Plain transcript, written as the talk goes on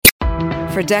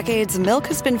For decades, milk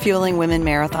has been fueling women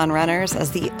marathon runners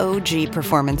as the OG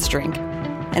performance drink.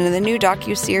 And in the new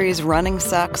docuseries Running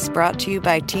Sucks, brought to you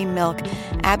by Team Milk,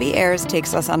 Abby Ayers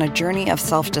takes us on a journey of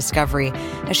self-discovery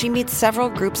as she meets several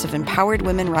groups of empowered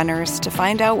women runners to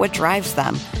find out what drives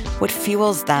them, what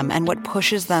fuels them, and what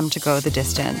pushes them to go the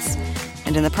distance.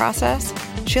 And in the process,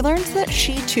 she learns that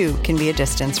she too can be a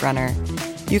distance runner.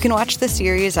 You can watch the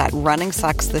series at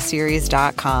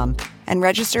runningsuckstheseries.com and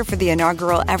register for the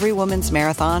inaugural Every Woman's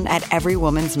Marathon at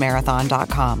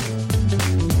everywomansmarathon.com.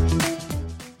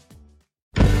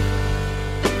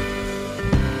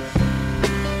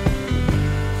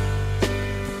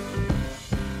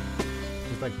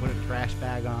 Just like put a trash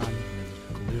bag on and then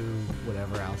just glue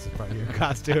whatever else is part of your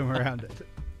costume around it.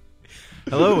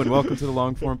 Hello and welcome to the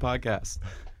Long Form Podcast.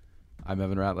 I'm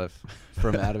Evan Ratliff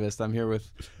from Atavist. I'm here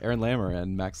with Aaron Lammer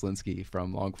and Max Linsky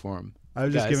from Long Form. I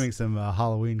was just giving some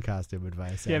Halloween costume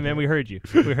advice. Yeah, man, we heard you.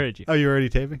 We heard you. Oh, you were already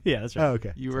taping? Yeah, that's right. Oh,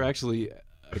 okay. You were actually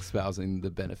espousing the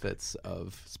benefits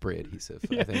of spray adhesive,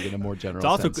 I think, in a more general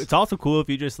sense. It's also cool if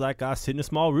you just sit in a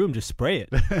small room, just spray it.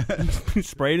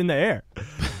 Spray it in the air.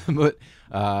 But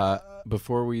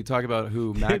before we talk about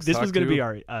who Max this was going to be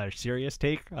our serious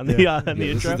take on the intro.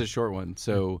 This is the short one.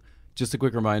 So just a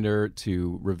quick reminder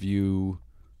to review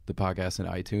the podcast in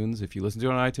iTunes. If you listen to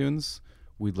it on iTunes,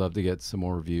 we'd love to get some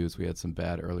more reviews. We had some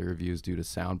bad early reviews due to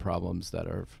sound problems that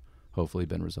have hopefully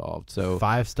been resolved. So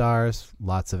 5 stars,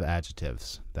 lots of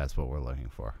adjectives. That's what we're looking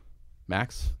for.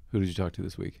 Max, who did you talk to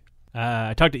this week?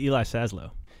 I talked to Eli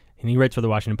Saslow, and he writes for the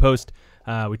Washington Post.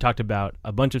 We talked about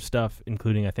a bunch of stuff,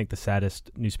 including, I think, the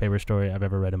saddest newspaper story I've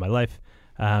ever read in my life.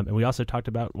 And we also talked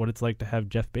about what it's like to have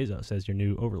Jeff Bezos as your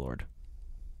new overlord.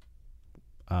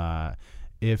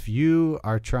 If you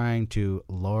are trying to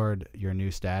lord your new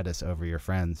status over your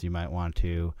friends, you might want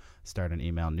to start an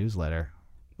email newsletter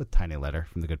with Tiny Letter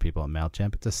from the good people at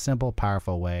MailChimp. It's a simple,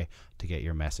 powerful way to get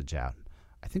your message out.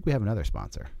 I think we have another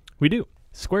sponsor. We do.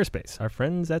 Squarespace, our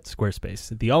friends at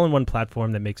Squarespace, the all-in-one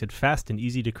platform that makes it fast and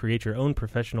easy to create your own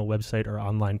professional website or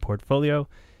online portfolio.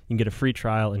 You can get a free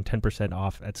trial and 10%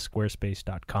 off at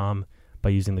squarespace.com by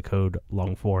using the code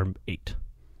LONGFORM8.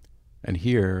 And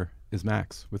here is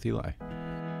Max with Eli.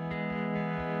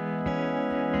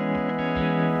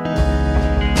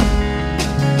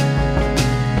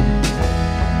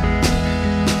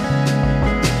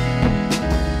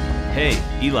 Hey,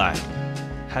 Eli.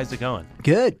 How's it going?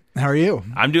 Good. How are you?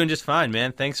 I'm doing just fine,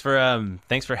 man. Thanks for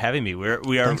having me. We are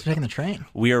Thanks for taking the train.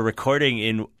 We are recording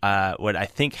in what I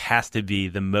think has to be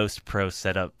the most pro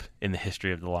setup in the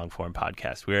history of the Long Form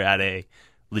Podcast. We're at a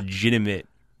legitimate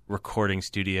recording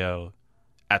studio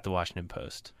at the Washington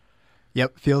Post.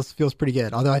 Yep, feels pretty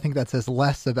good. Although I think that says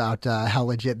less about how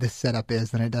legit this setup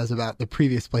is than it does about the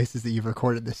previous places that you've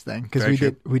recorded this thing.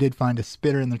 Because we did find a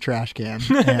spitter in the trash can.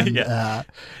 And, yeah.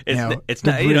 It's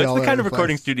the kind of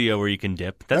recording studio where you can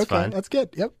dip. That's fine. That's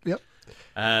good. Yep.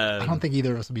 I don't think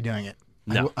either of us will be doing it.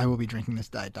 No. I will be drinking this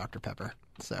Diet Dr. Pepper.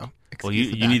 So, well,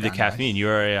 you need the caffeine. You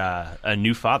are a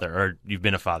new father, or you've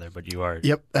been a father, but you are.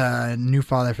 Yep, new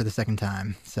father for the second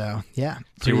time. So yeah,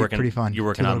 pretty fun. You're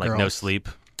working on no sleep.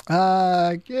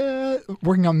 Yeah,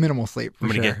 working on minimal sleep. I'm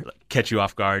gonna catch you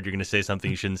off guard. You're gonna say something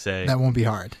you shouldn't say. That won't be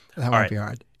hard. Be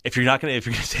hard. If you're gonna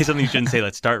say something you shouldn't say,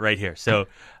 let's start right here. So,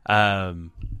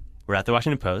 we're at the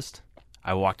Washington Post.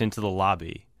 I walked into the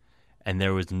lobby, and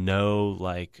there was no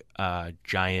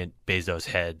giant Bezos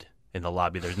head in the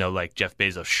lobby. There's no Jeff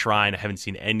Bezos shrine. I haven't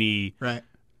seen any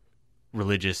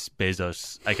religious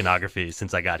Bezos iconography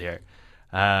since I got here.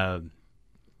 How's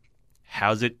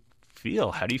it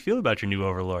feel? How do you feel about your new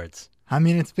overlords? I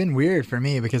mean, it's been weird for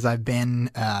me because I've been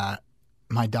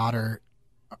my daughter,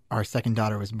 our second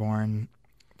daughter, was born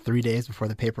 3 days before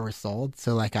the paper was sold.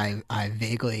 So I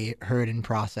vaguely heard in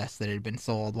process that it had been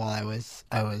sold while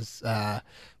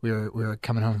we were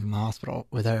coming home from the hospital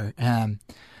with her.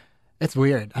 It's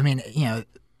weird. I mean,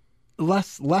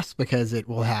 less because it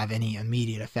will have any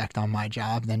immediate effect on my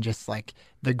job than just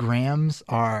the Grahams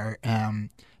are.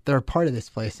 They're a part of this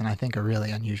place in, I think, a really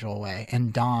unusual way.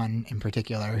 And Don, in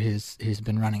particular, who's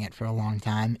been running it for a long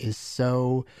time, is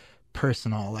so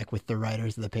personal, with the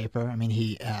writers of the paper. I mean,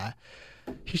 he's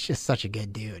just such a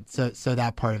good dude. So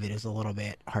that part of it is a little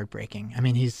bit heartbreaking. I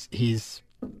mean, he's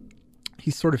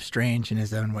sort of strange in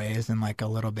his own ways and a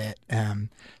little bit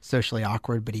socially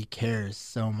awkward, but he cares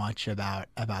so much about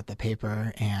the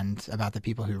paper and about the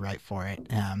people who write for it.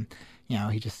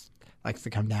 He just likes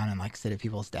to come down and sit at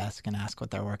people's desk and ask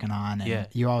what they're working on. And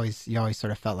you always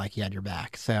sort of felt like he had your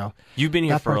back. So you've been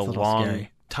here for a long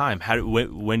time.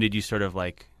 When did you sort of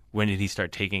when did he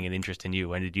start taking an interest in you?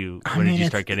 When did you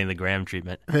start getting the Graham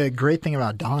treatment? The great thing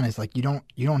about Don is like you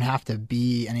don't have to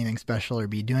be anything special or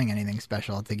be doing anything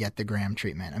special to get the Graham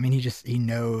treatment. I mean, he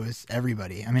knows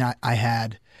everybody. I mean,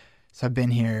 I've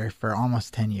been here for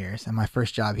almost 10 years, and my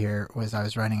first job here was I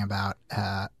was writing about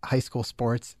high school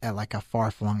sports at like a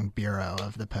far-flung bureau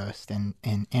of the Post in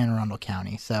Anne Arundel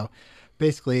County. So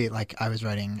basically, like I was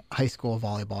writing high school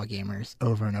volleyball gamers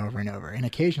over and over and over, and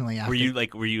occasionally after,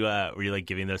 were you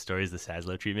giving those stories the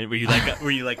Saslow treatment? Were you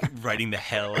like writing the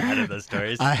hell out of those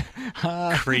stories?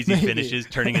 Crazy maybe. Finishes,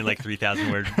 turning in like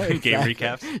 3,000 word game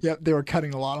recaps. Yep, they were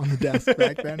cutting a lot on the desk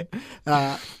back then.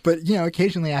 But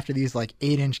occasionally after these like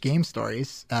 8-inch game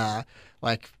stories,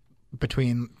 like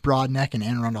between Broadneck and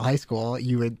Anne Arundel High School,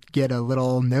 you would get a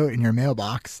little note in your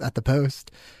mailbox at the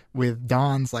Post with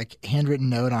Don's like handwritten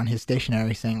note on his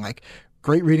stationery saying like,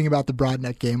 "Great reading about the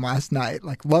Broadneck game last night.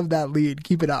 Like, love that lead.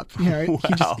 Keep it up."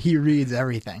 Wow. He reads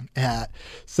everything.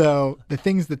 So the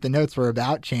things that the notes were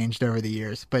about changed over the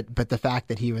years, but the fact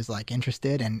that he was like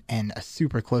interested and a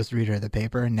super close reader of the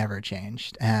paper never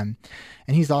changed. And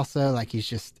he's also like, he's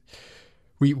just.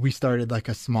 We started like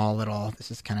a small little,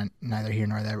 this is kind of neither here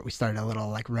nor there, but we started a little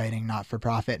like writing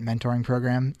not-for-profit mentoring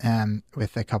program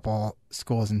with a couple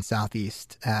schools in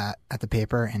Southeast at the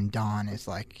paper. And Don is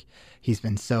like, he's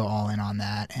been so all in on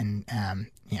that and,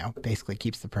 basically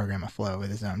keeps the program afloat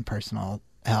with his own personal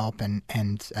help. And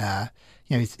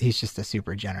he's just a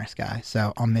super generous guy.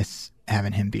 So I'll miss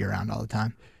having him be around all the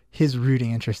time. His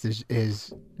rooting interest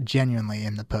is genuinely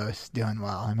in the Post doing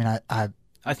well. I mean,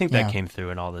 I think that came through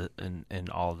in all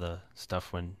the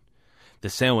stuff when the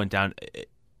sale went down.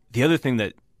 The other thing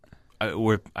that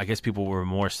I guess people were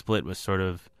more split was sort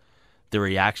of the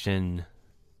reaction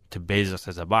to Bezos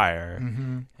as a buyer,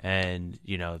 and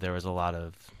there was a lot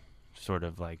of sort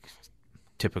of like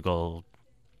typical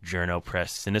journo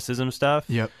press cynicism stuff.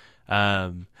 Yep.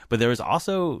 But there was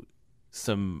also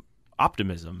some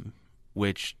optimism,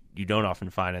 which you don't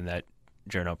often find in that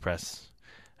journo press,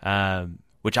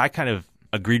 which I kind of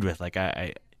agreed with. Like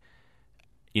it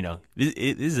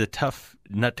is a tough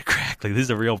nut to crack. Like this is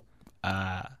a real,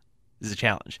 this is a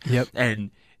challenge. Yep.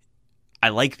 And I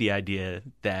like the idea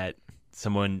that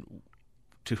someone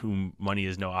to whom money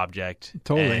is no object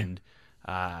and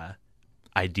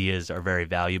ideas are very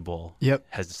valuable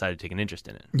has decided to take an interest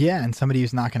in it. Yeah, and somebody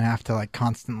who's not going to have to like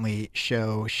constantly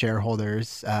show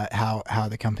shareholders how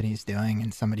the company's doing,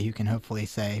 and somebody who can hopefully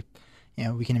say,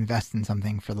 we can invest in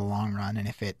something for the long run, and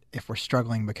if we're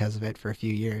struggling because of it for a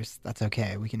few years, that's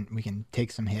okay. We can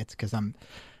take some hits because I'm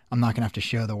not gonna have to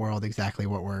show the world exactly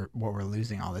what we're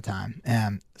losing all the time.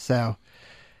 So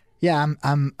yeah,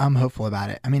 I'm hopeful about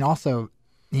it. I mean, also,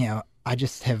 I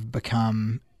just have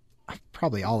become,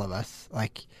 probably all of us,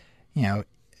 like,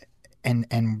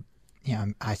 and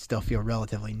I still feel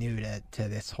relatively new to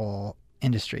this whole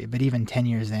industry, but even 10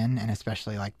 years in, and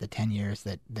especially like the 10 years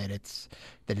that it's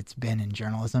been in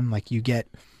journalism, like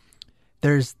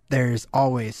there's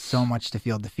always so much to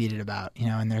feel defeated about,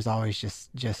 and there's always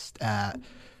just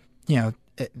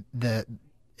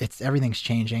everything's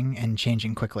changing and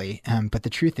changing quickly. But the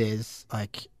truth is,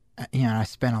 like, I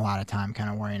spent a lot of time kind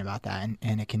of worrying about that,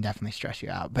 and it can definitely stress you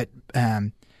out. But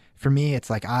for me, it's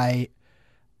like I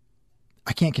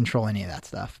can't control any of that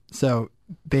stuff. So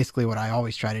basically what I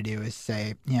always try to do is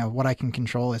say, what I can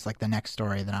control is like the next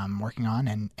story that I'm working on,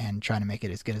 and try to make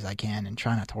it as good as I can, and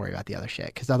try not to worry about the other shit.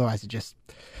 Because otherwise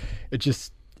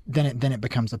then it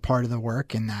becomes a part of the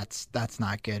work, and that's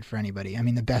not good for anybody. I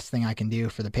mean, the best thing I can do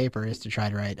for the paper is to try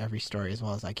to write every story as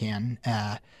well as I can.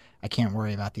 I can't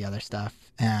worry about the other stuff.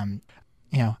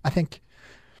 I think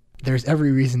there's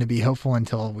every reason to be hopeful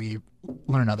until we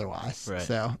learn otherwise. Right.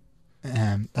 So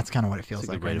that's kind of what it feels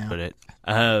like right now. That's a good way to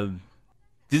put it.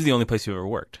 This is the only place you ever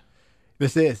worked.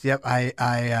 This is, yep.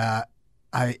 I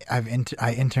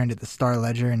interned at the Star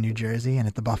Ledger in New Jersey and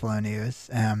at the Buffalo News.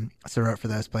 So wrote for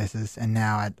those places, and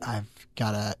now I've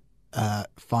got a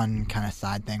fun kind of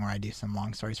side thing where I do some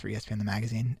long stories for ESPN the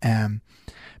magazine.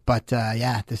 But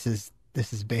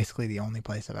this is basically the only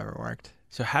place I've ever worked.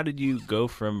 So how did you go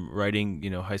from writing,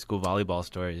 high school volleyball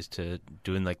stories to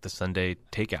doing like the Sunday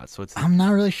takeouts? I'm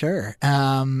not really sure.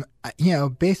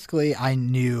 Basically I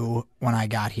knew when I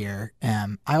got here,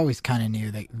 I always kind of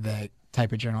knew the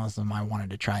type of journalism I wanted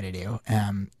to try to do.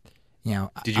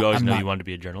 Did you always know you wanted to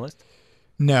be a journalist?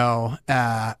 No,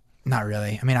 not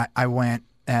really. I mean, I went,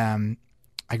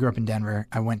 I grew up in Denver.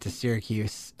 I went to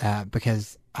Syracuse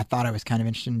because I thought I was kind of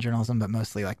interested in journalism, but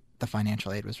mostly like the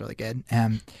financial aid was really good.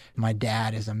 My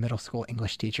dad is a middle school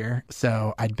English teacher,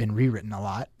 so I'd been rewritten a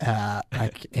lot,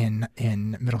 like in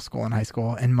middle school and high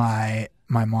school. And my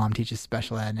my mom teaches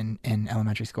special ed in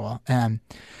elementary school.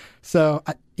 So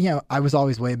I was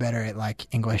always way better at like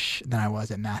English than I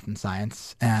was at math and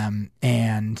science.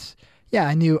 And yeah,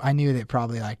 I knew that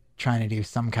probably like trying to do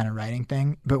some kind of writing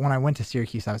thing. But when I went to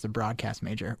Syracuse, I was a broadcast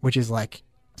major, which is like,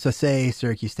 so say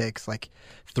Syracuse takes like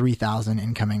 3,000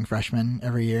 incoming freshmen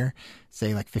every year.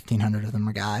 Say like 1,500 of them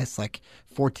are guys. Like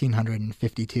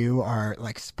 1,452 are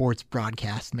like sports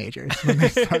broadcast majors when they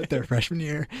start their freshman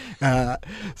year.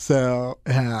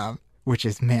 Which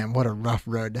is, man, what a rough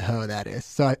road to hoe that is.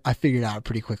 So I figured out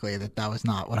pretty quickly that was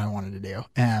not what I wanted to do.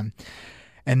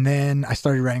 And then I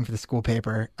started writing for the school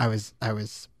paper.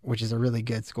 Which is a really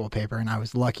good school paper, and I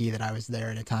was lucky that I was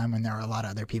there at a time when there were a lot of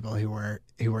other people who were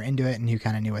into it and who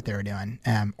kind of knew what they were doing,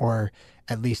 or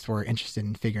at least were interested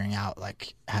in figuring out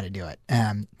like how to do it.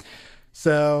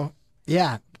 So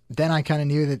yeah, then I kind of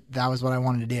knew that was what I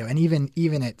wanted to do. And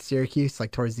even at Syracuse,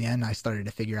 like towards the end, I started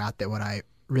to figure out that what I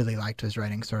really liked was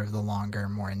writing sort of the longer,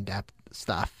 more in-depth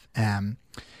stuff. And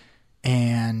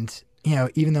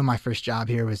even though my first job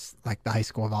here was like the high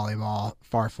school volleyball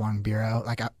far-flung bureau,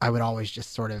 like I would always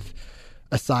just sort of,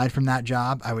 aside from that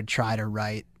job, I would try to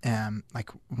write like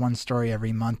one story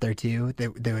every month or two.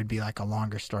 They would be like a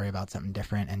longer story about something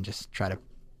different, and just try to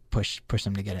push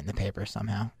them to get it in the paper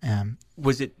somehow.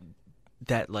 Was it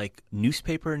that like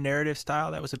newspaper narrative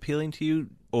style that was appealing to you?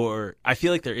 Or I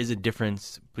feel like there is a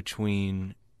difference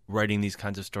between writing these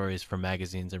kinds of stories for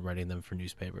magazines and writing them for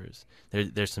newspapers.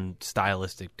 There's some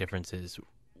stylistic differences.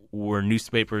 Was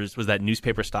that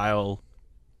newspaper style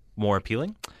more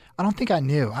appealing? I don't think I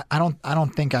knew. I don't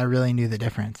think I really knew the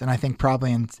difference. And I think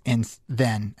probably in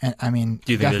then, I mean,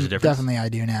 do you think there's a difference? Definitely I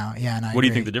do now. Yeah. And what do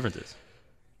you think the difference is?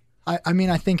 I mean,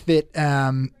 I think that,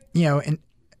 and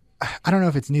I don't know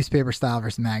if it's newspaper style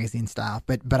versus magazine style,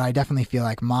 but I definitely feel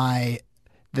like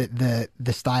the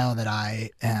style that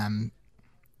I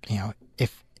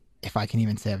if I can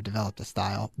even say I've developed a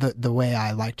style, the way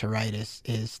I like to write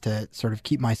is to sort of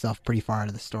keep myself pretty far out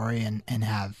of the story and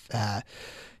have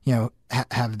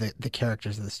have the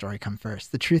characters of the story come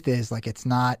first. The truth is, like, it's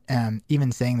not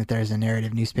even saying that there's a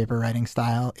narrative newspaper writing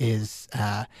style is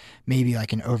maybe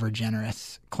like an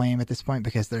overgenerous claim at this point,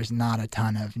 because there's not a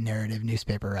ton of narrative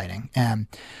newspaper writing.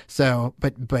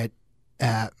 But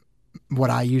what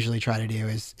I usually try to do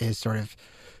is sort of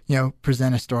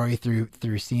present a story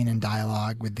through scene and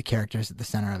dialogue with the characters at the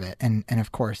center of it. And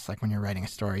of course, like when you're writing a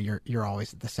story, you're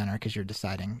always at the center because you're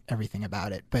deciding everything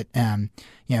about it. But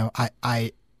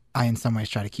I in some ways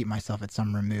try to keep myself at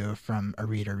some remove from a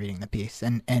reader reading the piece.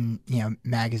 And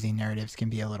magazine narratives can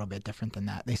be a little bit different than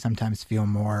that. They sometimes feel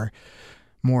more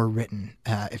written,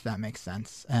 if that makes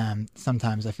sense.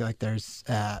 Sometimes I feel like there's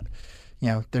a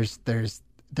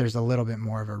little bit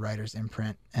more of a writer's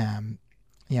imprint,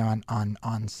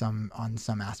 on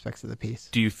some aspects of the piece.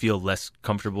 Do you feel less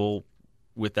comfortable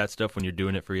with that stuff when you're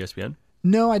doing it for ESPN?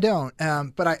 No, I don't.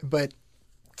 But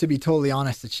to be totally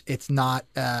honest, it's not.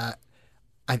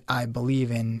 I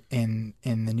believe in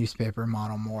the newspaper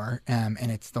model more, and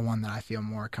it's the one that I feel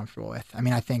more comfortable with. I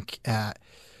mean, I think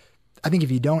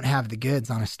if you don't have the goods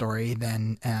on a story,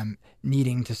 then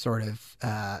needing to sort of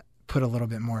put a little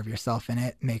bit more of yourself in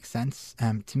it makes sense.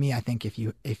 To me, I think if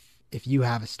you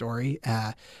have a story,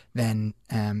 then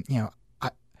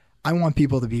I want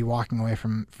people to be walking away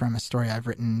from a story I've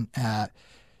written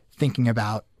thinking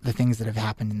about the things that have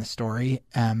happened in the story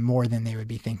more than they would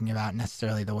be thinking about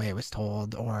necessarily the way it was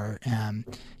told, or and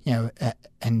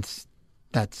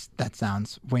that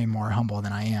sounds way more humble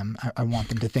than I am. I want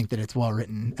them to think that it's well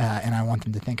written, and I want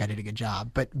them to think I did a good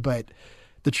job. But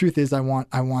the truth is, I want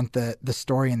the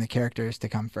story and the characters to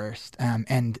come first.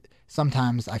 And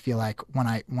sometimes I feel like when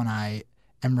I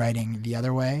am writing the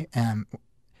other way,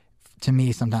 to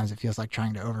me sometimes it feels like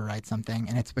trying to overwrite something,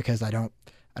 and it's because I don't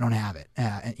have it.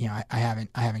 I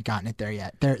haven't gotten it there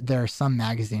yet. There are some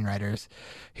magazine writers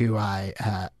who I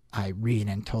read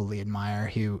and totally admire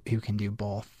who can do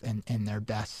both in their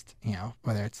best.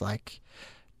 Whether it's like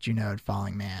Junod,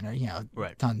 Falling Man, or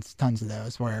right. tons of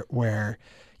those where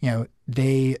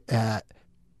they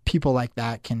people like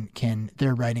that can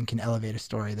their writing can elevate a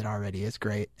story that already is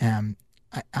great.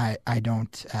 I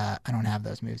don't have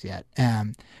those moves yet.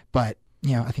 But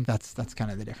I think that's kind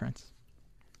of the difference.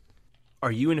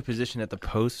 Are you in a position at the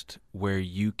Post where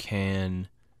you can,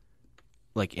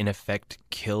 like, in effect,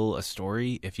 kill a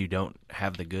story if you don't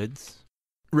have the goods?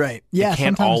 Right. Yeah. It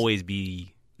can't always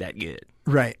be that good.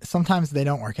 Right. Sometimes they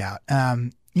don't work out. Are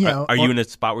you in a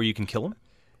spot where you can kill them?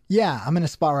 Yeah, I'm in a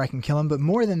spot where I can kill them. But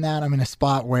more than that, I'm in a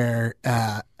spot where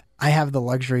I have the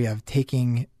luxury of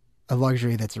taking a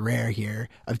luxury that's rare here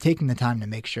of taking the time to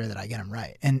make sure that I get them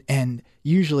right. And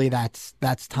usually that's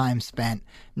time spent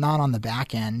not on the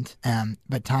back end,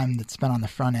 but time that's spent on the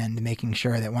front end, making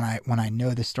sure that when I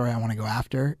know the story I want to go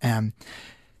after,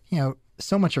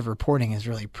 so much of reporting is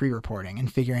really pre-reporting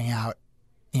and figuring out,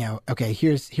 okay,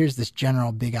 here's this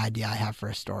general big idea I have for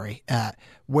a story.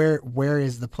 Where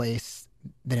is the place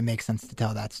that it makes sense to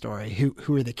tell that story?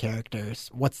 Who are the characters?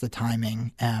 What's the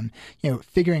timing?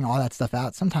 Figuring all that stuff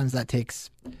out. Sometimes that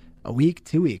takes a week,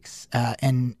 2 weeks,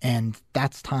 and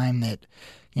that's time that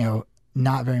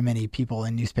not very many people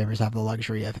in newspapers have the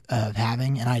luxury of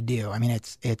having, and I do. I mean,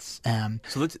 it's.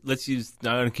 So let's use.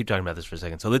 I'm going to keep talking about this for a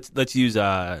second. So let's use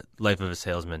Life of a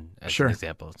Salesman as an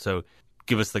example. So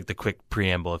give us like the quick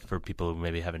preamble for people who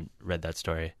maybe haven't read that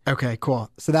story. Okay,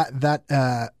 cool. So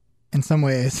that in some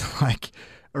ways like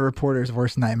a reporter's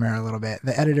worst nightmare a little bit.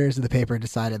 The editors of the paper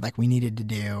decided like we needed to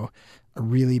do a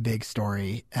really big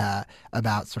story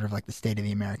about sort of like the state of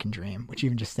the American dream, which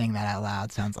even just saying that out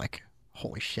loud sounds like,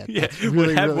 holy shit. Yeah.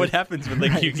 Really, what happens when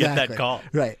like right, you get that call?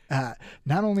 Right.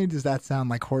 Not only does that sound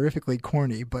like horrifically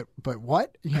corny, but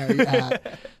what?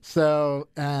 So,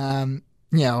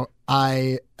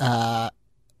 I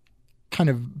kind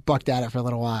of bucked at it for a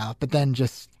little while, but then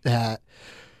just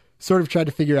sort of tried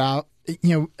to figure out,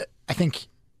 I think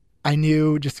I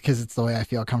knew, just because it's the way I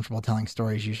feel comfortable telling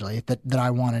stories usually, that I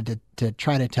wanted to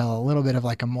try to tell a little bit of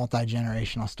like a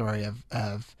multi-generational story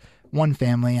of one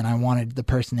family, and I wanted the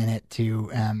person in it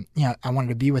to, I wanted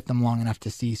to be with them long enough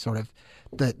to see sort of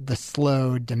the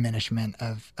slow diminishment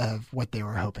of what they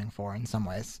were hoping for in some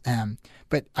ways.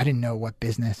 But I didn't know what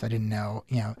business. I didn't know,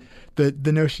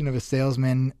 the notion of a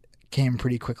salesman came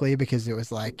pretty quickly because it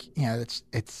was like,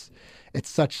 it's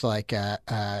such like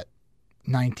a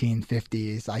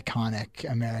 1950s iconic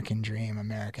American dream,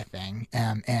 America thing.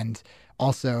 And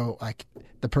also like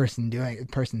the person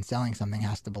selling something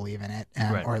has to believe in it,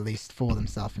 right, or at least fool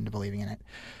themselves into believing in it.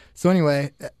 So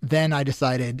anyway, then I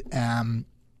decided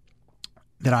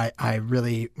that I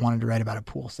really wanted to write about a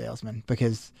pool salesman,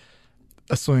 because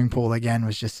a swimming pool again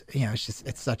was just,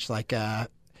 it's such like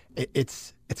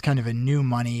it's kind of a new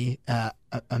money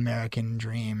American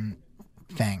dream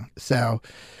thing. So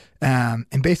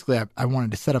and basically I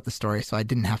wanted to set up the story so I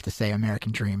didn't have to say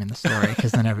American dream in the story,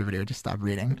 because then everybody would just stop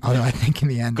reading, although I think in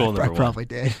the end I probably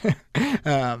did.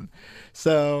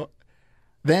 So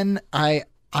then I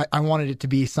wanted it to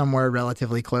be somewhere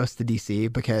relatively close to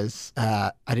DC, because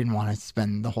I didn't want to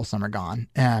spend the whole summer gone.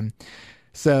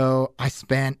 So I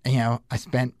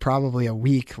spent probably a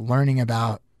week learning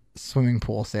about swimming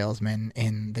pool salesmen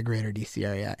in the greater DC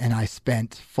area, and I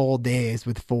spent full days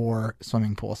with 4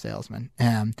 swimming pool salesmen,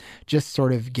 just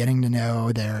sort of getting to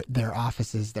know their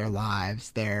offices, their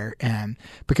lives,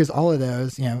 because all of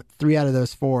those, 3 out of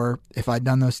those 4, if I'd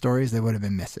done those stories, they would have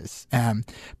been misses.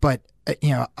 But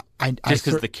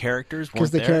because the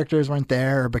characters weren't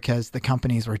there, or because the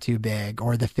companies were too big,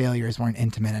 or the failures weren't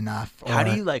intimate enough. How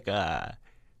do you like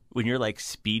when you're like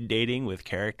speed dating with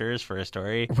characters for a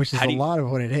story, which is a lot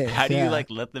of what it is? How do you like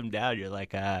let them down? You're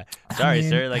like, sorry,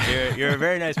 sir, like you're a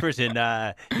very nice person.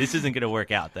 This isn't going to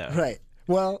work out though. Right.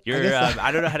 Well, you're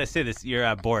I don't know how to say this.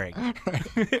 You're boring.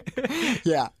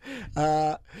 Yeah.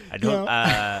 I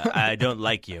don't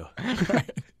like you. Right.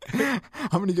 I'm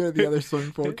going to go to the other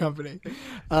swimming pool company.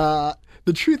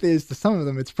 The truth is, to some of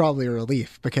them, it's probably a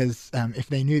relief, because if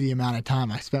they knew the amount of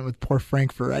time I spent with poor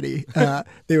Frank Ferretti,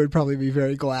 they would probably be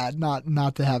very glad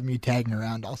not to have me tagging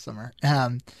around all summer.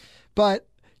 But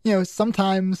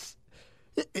sometimes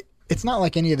it's not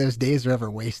like any of those days are ever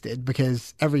wasted,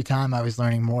 because every time I was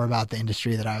learning more about the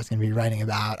industry that I was going to be writing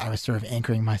about, I was sort of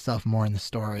anchoring myself more in the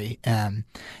story. And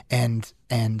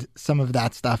some of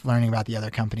that stuff, learning about the other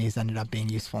companies, ended up being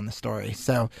useful in the story.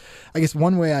 So I guess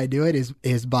one way I do it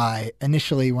is by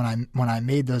initially when I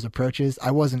made those approaches,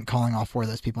 I wasn't calling all 4 of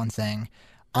those people and saying,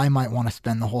 I might want to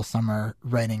spend the whole summer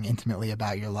writing intimately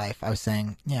about your life. I was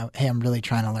saying, hey, I'm really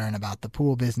trying to learn about the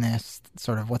pool business,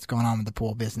 sort of what's going on with the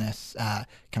pool business.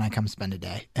 Can I come spend a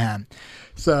day?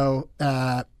 So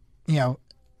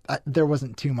there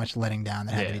wasn't too much letting down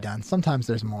that had to be done. Sometimes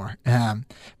there's more.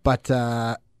 But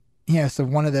so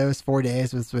one of those 4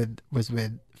 days was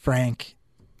with Frank.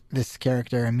 This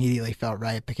character immediately felt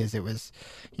right, because it was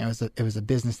a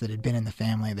business that had been in the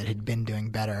family, that had been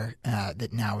doing better,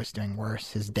 that now was doing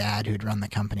worse. His dad, who'd run the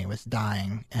company, was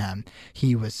dying.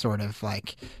 He was sort of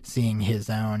like seeing his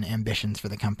own ambitions for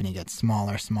the company get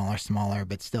smaller,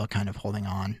 but still kind of holding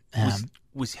on.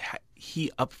 Was he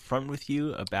upfront with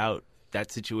you about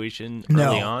that situation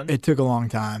No, early on? it took a long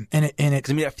time, and it. Because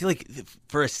I mean, I feel like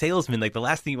for a salesman, like the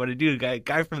last thing you want to do, a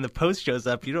guy from the Post shows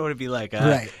up, you don't want to be like,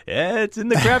 Right. Yeah, it's in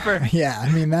the grepper. Yeah,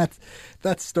 I mean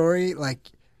that story.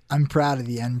 Like, I'm proud of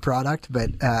the end product,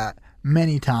 but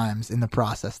many times in the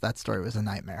process, that story was a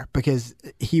nightmare because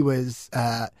he was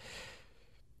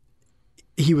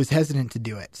hesitant to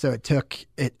do it. So it took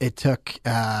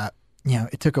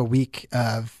a week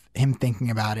of him thinking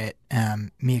about it,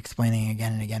 me explaining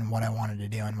again and again what I wanted to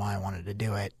do and why I wanted to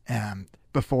do it,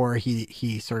 before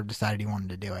he sort of decided he wanted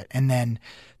to do it. And then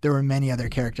there were many other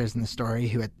characters in the story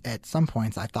who at some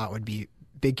points I thought would be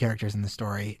big characters in the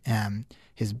story.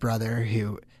 His brother,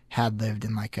 who had lived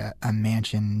in like a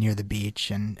mansion near the beach,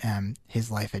 and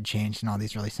his life had changed in all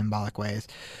these really symbolic ways,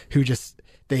 who just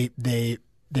they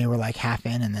were like half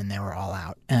in and then they were all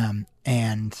out.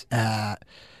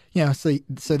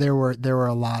 So there were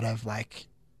a lot of like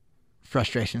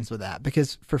frustrations with that,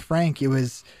 because for Frank, it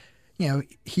was,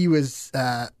 he was,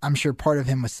 I'm sure part of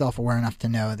him was self-aware enough to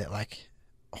know that like,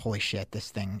 holy shit,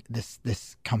 this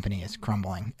company is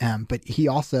crumbling. But he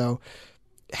also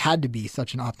had to be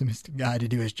such an optimistic guy to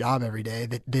do his job every day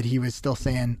that he was still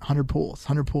saying 100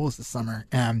 pools this summer.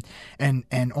 And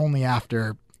only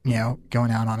after,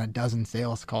 going out on a dozen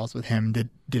sales calls with him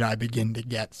did I begin to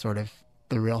get sort of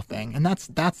the real thing. And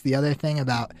that's the other thing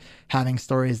about having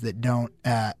stories that don't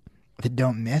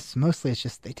miss. Mostly it's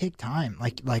just they take time.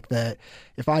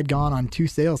 If I'd gone on 2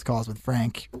 sales calls with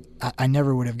Frank, I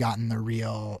never would have gotten the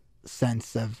real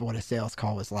sense of what a sales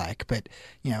call was like. But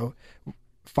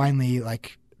finally,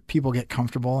 like, people get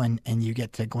comfortable and you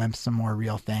get to glimpse some more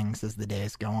real things as the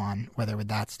days go on, whether with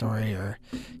that story or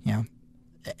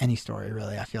any story,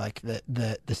 really. I feel like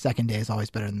the second day is always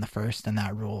better than the first, and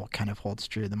that rule kind of holds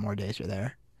true the more days you're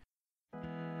there.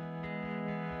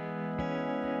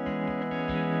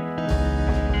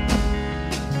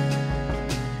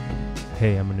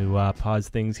 Hey, I'm going to pause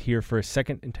things here for a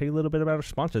second and tell you a little bit about our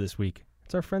sponsor this week.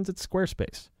 It's our friends at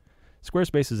Squarespace.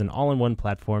 Squarespace is an all-in-one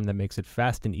platform that makes it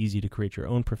fast and easy to create your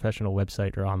own professional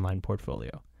website or online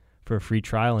portfolio. For a free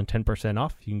trial and 10%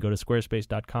 off, you can go to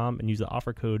squarespace.com and use the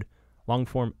offer code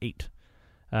LONGFORM8.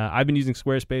 I've been using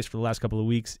Squarespace for the last couple of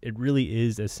weeks. It really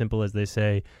is as simple as they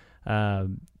say. They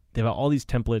have all these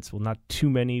templates, well, not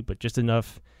too many, but just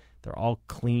enough. They're all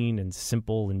clean and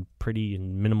simple and pretty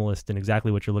and minimalist and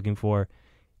exactly what you're looking for.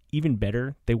 Even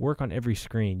better, they work on every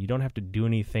screen. You don't have to do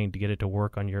anything to get it to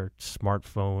work on your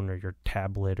smartphone or your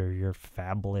tablet or your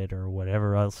phablet or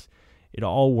whatever else. It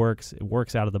all works. It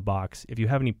works out of the box. If you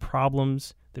have any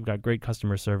problems, they've got great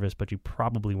customer service, but you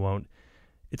probably won't.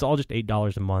 It's all just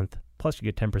 $8 a month. Plus, you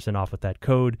get 10% off with that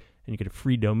code, and you get a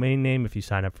free domain name if you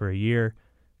sign up for a year.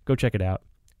 Go check it out.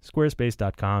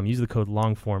 Squarespace.com. Use the code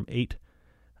LONGFORM8.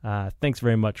 Thanks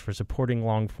very much for supporting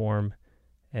Longform.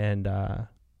 And,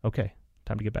 okay,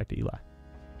 time to get back to Eli.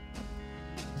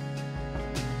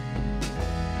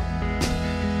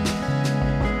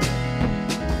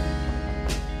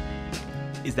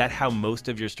 Is that how most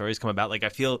of your stories come about? Like, I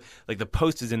feel like the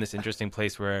Post is in this interesting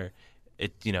place where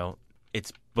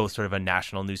it's both sort of a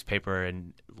national newspaper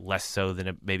and less so than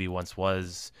it maybe once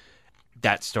was.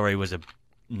 That story was a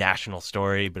national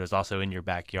story, but it was also in your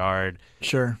backyard.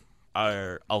 Sure.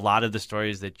 Are a lot of the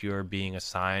stories that you're being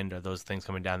assigned, are those things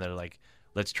coming down that are like,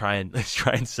 let's try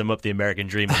and sum up the American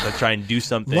dream. Let's try and do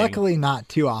something. Luckily, not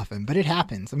too often, but it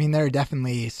happens. I mean, there are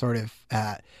definitely sort of.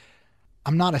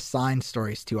 I'm not assigned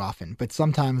stories too often, but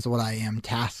sometimes what I am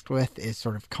tasked with is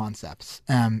sort of concepts.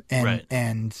 Right.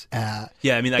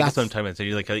 Yeah, I mean, I guess what I'm talking about. So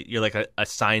you're like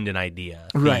assigned an idea,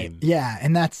 theme. Right? Yeah,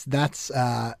 and that's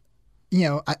I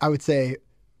would say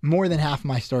more than half of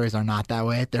my stories are not that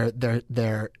way.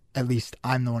 They're at least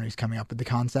I'm the one who's coming up with the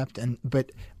concept,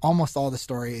 but almost all the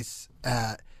stories,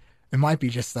 it might be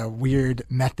just a weird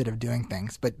method of doing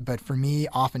things. But for me,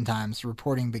 oftentimes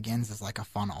reporting begins as like a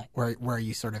funnel where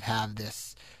you sort of have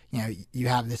this, you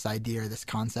have this idea or this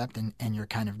concept, and you're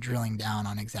kind of drilling down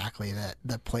on exactly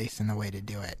the place and the way to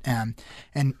do it.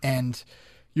 And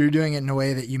you're doing it in a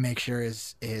way that you make sure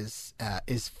is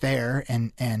fair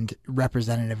and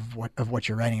representative of what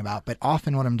you're writing about. But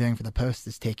often what I'm doing for the Post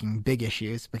is taking big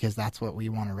issues, because that's what we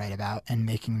want to write about, and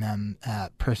making them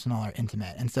personal or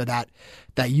intimate. And so that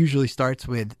usually starts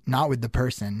with not with the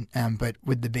person, but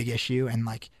with the big issue, and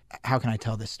like, how can I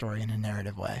tell this story in a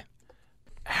narrative way?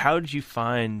 How did you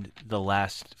find the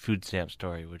last food stamp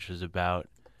story, which was about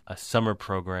a summer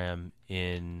program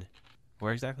in,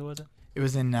 where exactly was it? It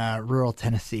was in rural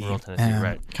Tennessee. Rural Tennessee,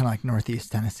 right. Kind of like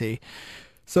northeast Tennessee.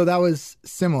 So that was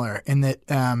similar in that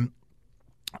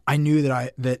I knew that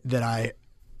I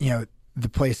the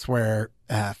place where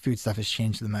food stuff has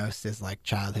changed the most is like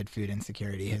childhood food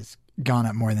insecurity has gone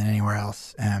up more than anywhere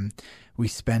else. We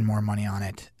spend more money on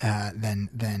it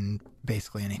than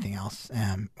basically anything else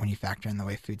when you factor in the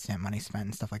way food stamp money spent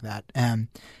and stuff like that.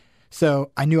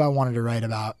 So I knew I wanted to write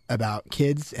about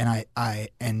kids and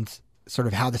and sort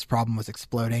of how this problem was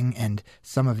exploding and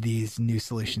some of these new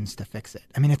solutions to fix it.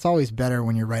 I mean, it's always better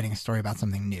when you're writing a story about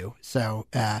something new. So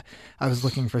I was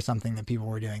looking for something that people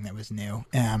were doing that was new.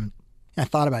 I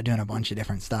thought about doing a bunch of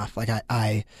different stuff. Like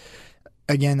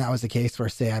again, that was the case where,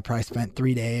 say, I probably spent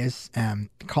 3 days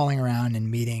calling around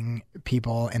and meeting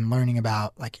people and learning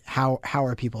about like how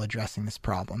are people addressing this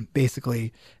problem.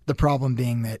 Basically, the problem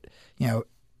being that, you know,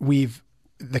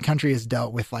 the country has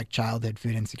dealt with like childhood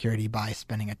food insecurity by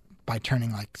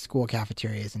turning like school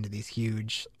cafeterias into these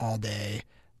huge all-day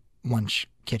lunch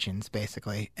kitchens,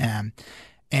 basically. And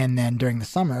then during the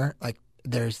summer, like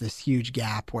there's this huge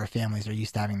gap where families are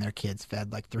used to having their kids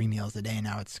fed like 3 meals a day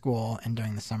now at school, and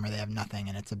during the summer they have nothing,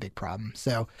 and it's a big problem.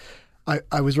 So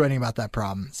I was writing about that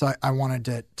problem. So I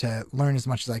wanted to learn as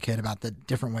much as I could about the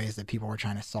different ways that people were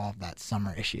trying to solve that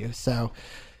summer issue. So,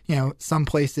 you know, some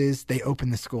places they open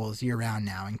the schools year round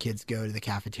now, and kids go to the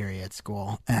cafeteria at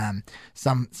school.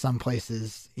 Some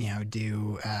places, you know,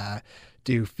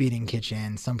 do feeding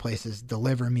kitchen. Some places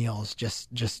deliver meals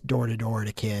just door to door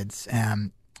to kids.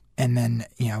 And then,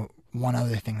 you know, one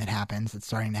other thing that's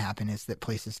starting to happen, is that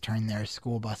places turn their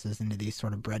school buses into these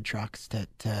sort of bread trucks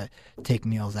to take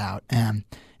meals out. And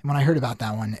when I heard about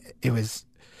that one, it's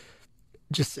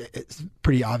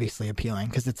pretty obviously appealing,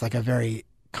 because it's like a very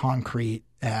concrete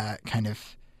kind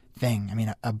of thing. I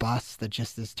mean, a bus that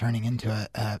just is turning into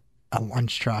a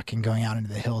lunch truck and going out into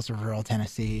the hills of rural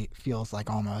Tennessee feels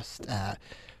like almost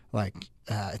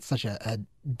it's such a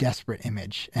desperate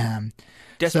image.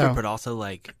 Desperate, but also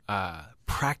like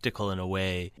practical in a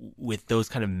way. With those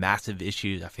kind of massive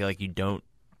issues, I feel like you don't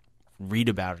read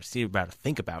about or see about or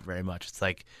think about very much. It's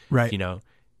like, right. You know,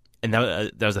 and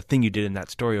that was a thing you did in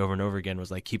that story over and over again, was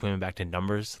like keep coming back to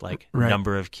numbers, like right.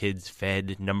 Number of kids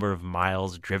fed, number of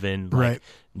miles driven, like right.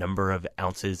 Number of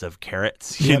ounces of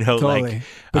carrots, yep, totally. like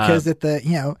because at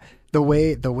the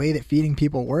way that feeding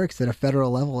people works at a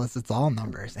federal level is it's all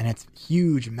numbers, and it's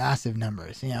huge, massive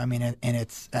numbers. You know, I mean, and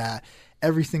it's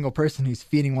every single person who's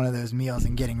feeding one of those meals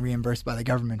and getting reimbursed by the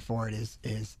government for it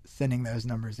is sending those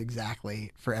numbers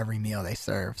exactly for every meal they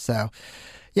serve. So,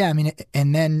 yeah, I mean,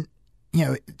 and then, you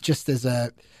know,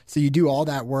 so you do all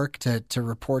that work to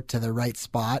report to the right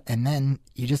spot, and then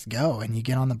you just go and you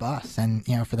get on the bus. And,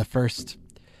 you know,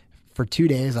 for 2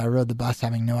 days, I rode the bus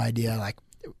having no idea, like,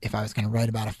 if I was going to write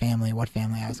about a family, what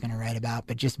family I was going to write about.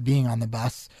 But just being on the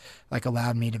bus, like,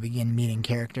 allowed me to begin meeting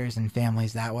characters and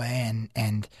families that way.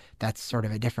 And that's sort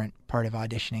of a different part of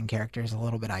auditioning characters a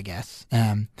little bit, I guess.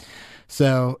 Yeah,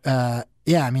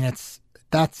 I mean,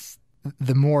 that's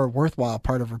the more worthwhile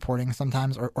part of reporting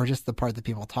sometimes, or just the part that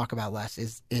people talk about less,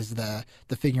 is the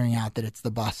figuring out that it's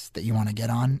the bus that you want to get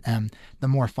on. The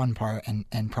more fun part,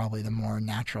 and probably the more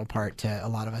natural part to a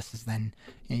lot of us, is then,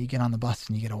 you know, you get on the bus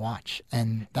and you get to watch,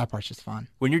 and that part's just fun.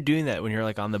 When you're doing that, when you're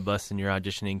like on the bus and you're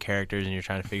auditioning characters and you're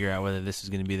trying to figure out whether this is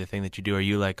going to be the thing that you do, are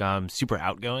you like super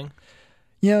outgoing?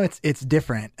 You know, it's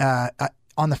different.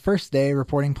 On the first day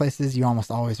reporting places, you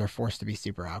almost always are forced to be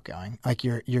super outgoing. Like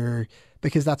you're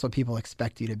because that's what people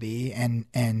expect you to be, and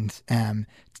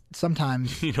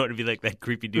sometimes you don't want to be like that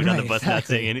creepy dude on the bus not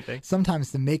saying anything.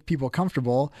 Sometimes to make people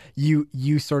comfortable,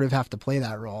 you sort of have to play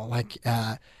that role. Like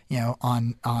you know,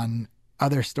 on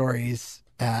other stories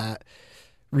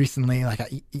recently, like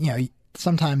you know,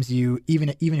 sometimes you even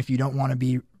if you don't want to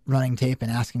be running tape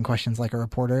and asking questions like a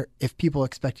reporter, if people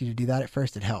expect you to do that at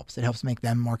first, it helps make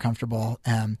them more comfortable,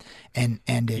 and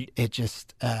it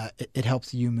just it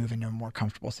helps you move into a more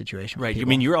comfortable situation. Right. I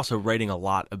mean, you're also writing a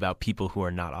lot about people who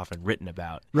are not often written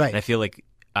about. Right. And I feel like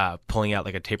pulling out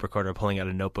like a tape recorder, pulling out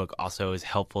a notebook also is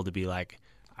helpful to be like,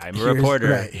 I'm a reporter.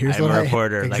 Right. I'm a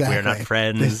reporter. Exactly. Like, we're not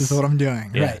friends. This is what I'm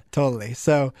doing. Yeah. Right. Totally.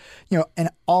 So, you know, and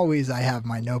always I have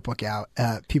my notebook out.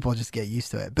 People just get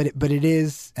used to it. But it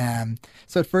is,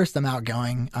 so at first I'm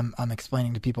outgoing. I'm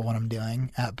explaining to people what I'm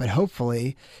doing. But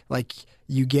hopefully, like,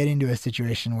 you get into a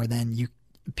situation where then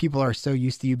people are so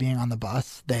used to you being on the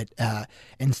bus that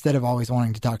instead of always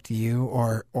wanting to talk to you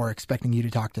or expecting you to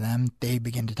talk to them, they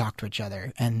begin to talk to each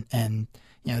other. And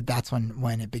you know, that's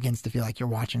when it begins to feel like you're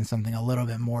watching something a little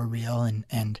bit more real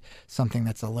and something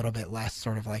that's a little bit less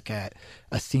sort of like a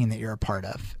scene that you're a part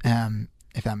of,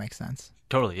 if that makes sense.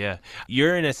 Totally, yeah.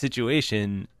 You're in a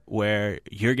situation where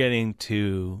you're getting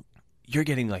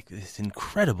like this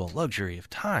incredible luxury of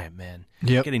time, man. Yep.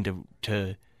 You're getting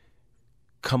to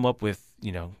come up with,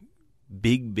 you know,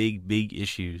 big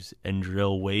issues and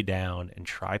drill way down and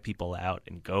try people out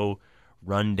and go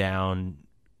run down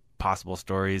possible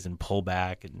stories and pull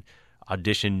back and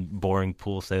audition boring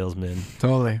pool salesmen.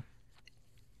 Totally.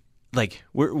 Like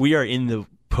we are in the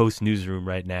Post newsroom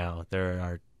right now. There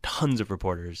are tons of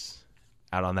reporters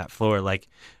out on that floor. Like,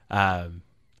 are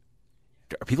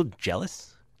people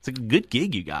jealous? It's a good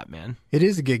gig you got, man. It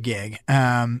is a good gig.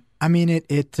 I mean,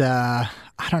 I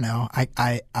don't know.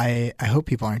 I hope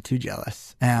people aren't too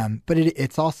jealous. But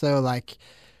it's also like,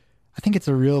 I think it's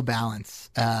a real balance.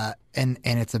 And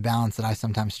it's a balance that I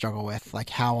sometimes struggle with. Like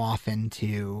how often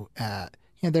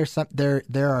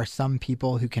there are some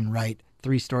people who can write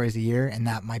 3 stories a year, and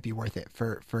that might be worth it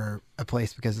for a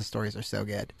place because the stories are so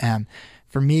good.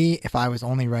 For me, if I was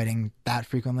only writing that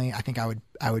frequently, I think I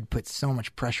would put so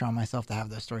much pressure on myself to have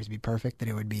those stories be perfect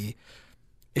that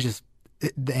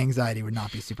the anxiety would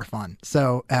not be super fun.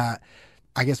 So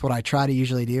I guess what I try to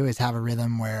usually do is have a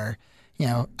rhythm where,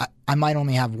 I might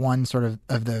only have one sort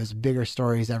of those bigger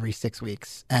stories every 6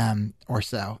 weeks or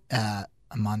so, a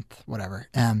month, whatever.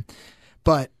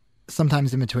 But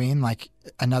sometimes in between, like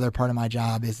another part of my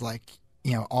job is like,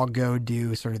 I'll go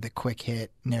do sort of the quick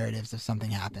hit narratives if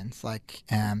something happens. Like,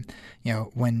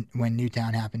 when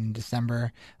Newtown happened in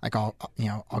December, like I'll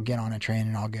get on a train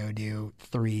and I'll go do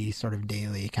 3 sort of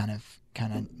daily kind of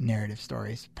narrative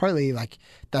stories. Partly like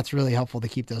that's really helpful to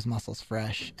keep those muscles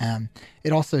fresh.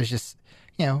 It also is just,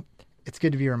 it's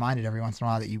good to be reminded every once in a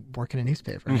while that you work in a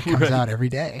newspaper and it comes out every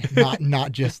day,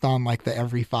 not just on like the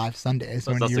every 5 Sundays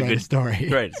when you write a story.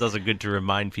 Right. It's also good to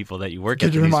remind people that you work good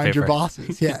at the to remind newspaper. your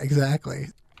bosses. Yeah, exactly.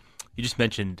 You just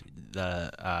mentioned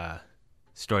the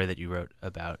story that you wrote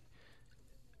about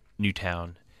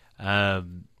Newtown. I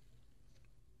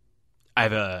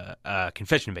have a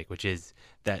confession to make, which is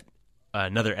that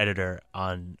another editor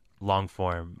on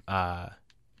Longform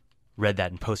read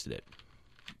that and posted it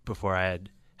before I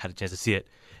had a chance to see it.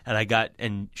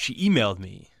 And she emailed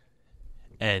me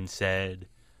and said,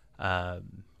 this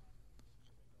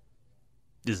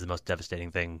is the most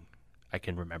devastating thing I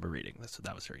can remember reading. So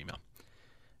that was her email.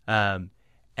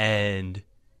 And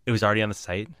it was already on the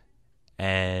site,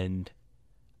 and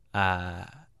I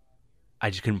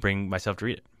just couldn't bring myself to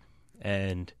read it.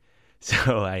 And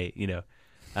so I knew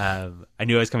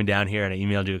I was coming down here, and I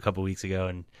emailed you a couple weeks ago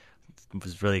and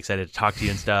was really excited to talk to you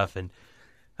and stuff. And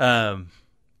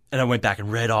I went back and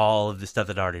read all of the stuff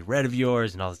that I already read of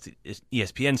yours and all this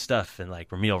ESPN stuff and like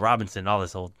Ramil Robinson, all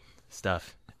this old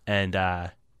stuff. And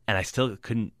I still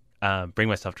couldn't bring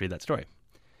myself to read that story.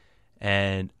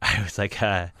 And I was like,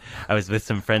 I was with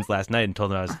some friends last night and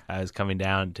told them I was coming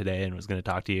down today and was going to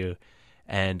talk to you.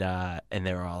 And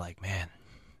they were all like, man,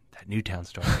 that Newtown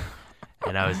story.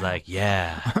 And I was like,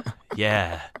 yeah.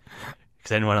 Because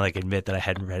I didn't want to like admit that I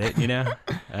hadn't read it,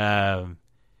 And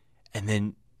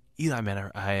then Eli,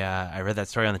 man, I read that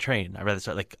story on the train. I read the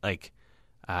story I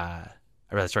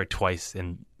read that story twice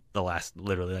in the last,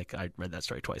 literally, like I read that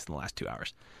story twice in the last 2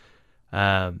 hours.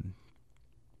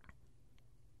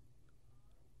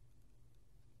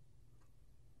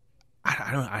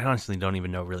 I honestly don't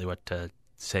even know really what to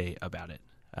say about it.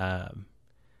 I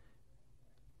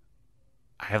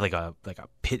have like a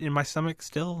pit in my stomach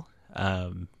still,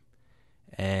 and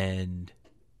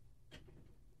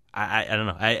I don't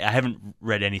know. I haven't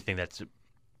read anything that's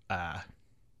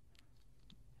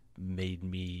made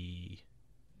me.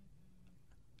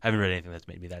 I haven't read anything that's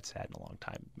made me that sad in a long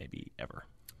time, maybe ever.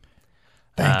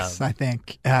 Thanks. I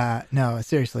think no,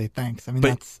 seriously, thanks. I mean,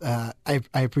 that's I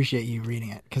appreciate you reading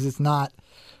it because it's not.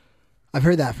 I've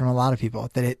heard that from a lot of people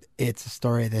that it's a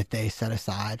story that they set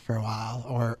aside for a while,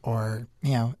 or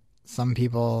some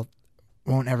people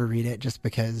won't ever read it just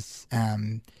because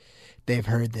they've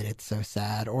heard that it's so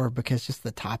sad, or because just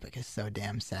the topic is so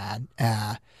damn sad.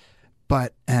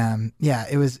 But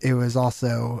it was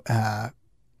also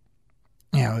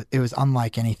it was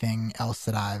unlike anything else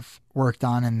that I've worked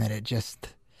on, and that it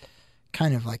just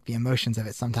kind of like the emotions of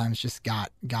it sometimes just got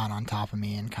on top of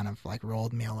me and kind of like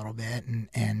rolled me a little bit.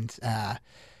 And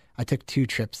I took 2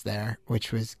 trips there,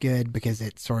 which was good because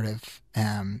it sort of,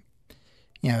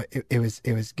 it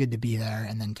was good to be there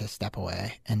and then to step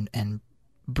away and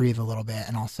breathe a little bit,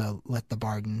 and also let the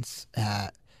Bardens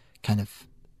kind of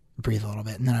breathe a little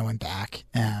bit. And then I went back.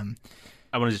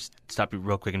 I want to just stop you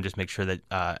real quick and just make sure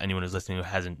that anyone who's listening who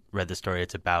hasn't read the story,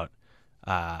 it's about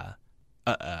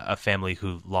a family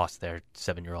who lost their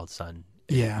 7-year-old son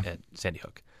at Sandy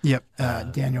Hook. Yep.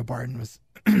 Daniel Barden was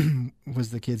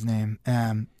the kid's name.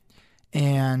 And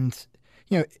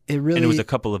it really... And it was a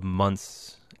couple of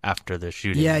months after the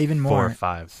shooting. Yeah, even more. 4 or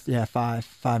 5. Yeah,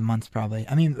 5 months probably.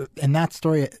 I mean, and that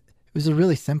story, was a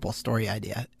really simple story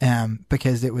idea,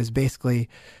 because it was basically,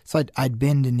 so I'd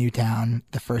been to Newtown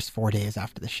the first 4 days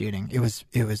after the shooting. It was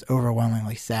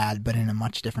overwhelmingly sad, but in a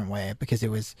much different way, because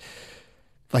it was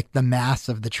like the mass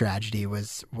of the tragedy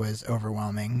was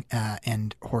overwhelming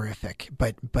and horrific,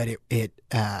 but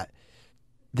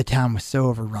the town was so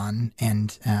overrun,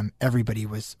 and everybody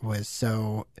was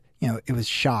so, it was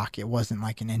shock. It wasn't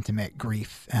like an intimate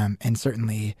grief, and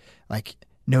certainly like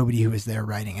nobody who was there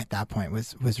writing at that point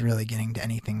was really getting to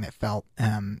anything that felt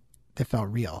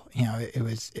real.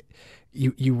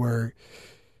 You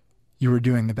were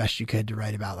doing the best you could to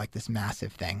write about like this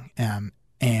massive thing, I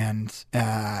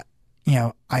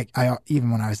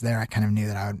even when I was there, I kind of knew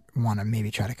that I would want to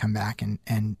maybe try to come back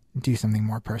and do something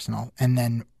more personal. And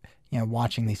then,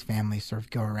 watching these families sort of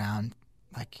go around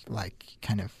like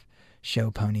kind of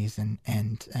show ponies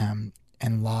and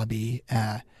lobby.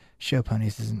 Show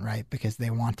ponies isn't right, because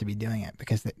they want to be doing it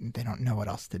because they don't know what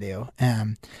else to do.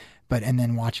 And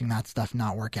then watching that stuff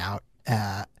not work out,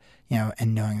 and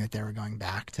knowing that they were going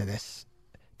back to this,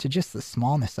 to just the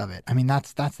smallness of it. I mean,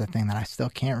 that's the thing that I still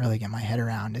can't really get my head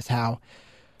around, is how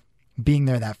being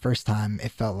there that first time,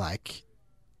 it felt like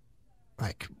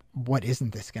what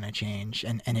isn't this going to change?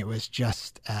 And it was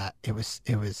just, it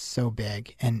was so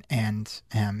big. And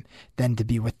then to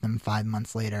be with them 5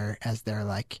 months later as they're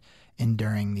like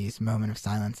enduring these moment of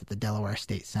silence at the Delaware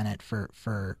State Senate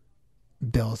for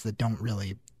bills that don't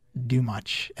really do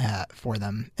much for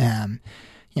them.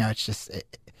 It's just,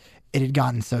 it had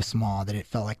gotten so small that it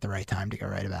felt like the right time to go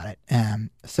write about it.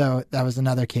 So that was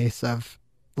another case of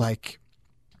like,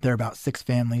 there are about 6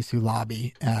 families who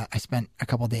lobby. I spent a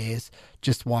couple days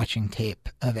just watching tape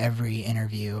of every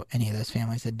interview any of those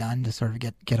families had done to sort of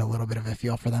get a little bit of a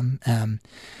feel for them.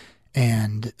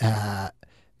 And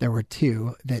there were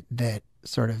 2 that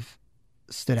sort of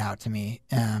stood out to me,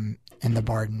 and the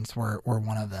Bardens were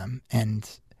one of them. And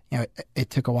it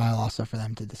took a while also for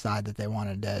them to decide that they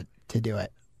wanted to do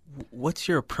it. What's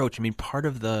your approach? I mean, part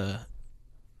of the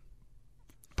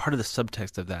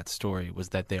subtext of that story was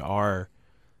that they are.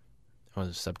 Well,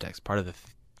 the subtext. Part of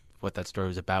what that story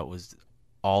was about was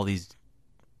all these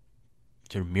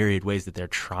sort of myriad ways that they're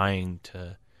trying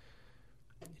to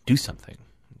do something,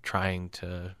 trying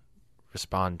to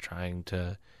respond, trying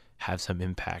to have some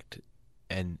impact,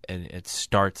 and it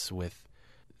starts with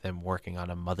them working on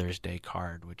a Mother's Day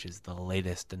card, which is the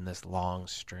latest in this long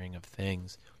string of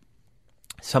things,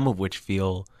 some of which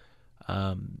feel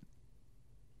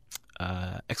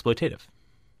exploitative.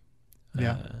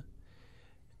 Yeah.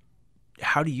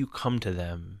 How do you come to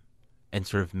them and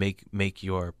sort of make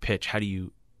your pitch? How do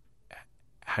you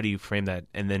frame that?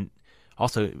 And then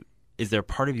also, is there a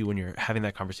part of you when you're having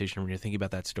that conversation, when you're thinking about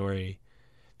that story,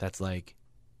 that's like,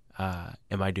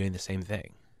 am I doing the same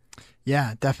thing?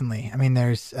 Yeah, definitely. I mean,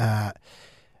 there's that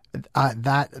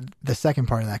the second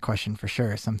part of that question for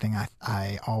sure is something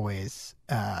I always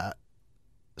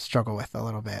struggle with a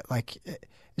little bit. Like,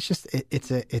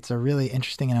 it's a really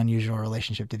interesting and unusual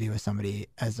relationship to be with somebody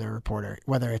as a reporter,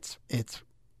 whether it's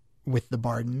with the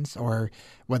Bardens or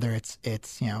whether it's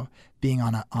being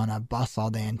on a bus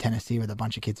all day in Tennessee with a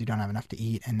bunch of kids who don't have enough to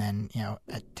eat, and then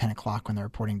at 10 o'clock when the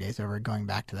reporting day's over, going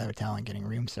back to the hotel and getting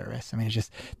room service. I mean, it's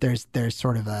just there's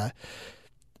sort of a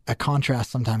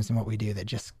contrast sometimes in what we do that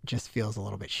just feels a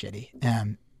little bit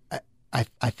shitty.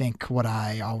 I think what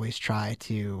I always try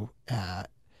to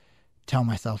tell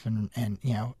myself, and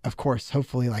of course,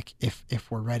 hopefully, like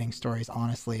if we're writing stories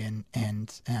honestly and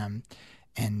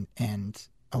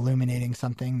illuminating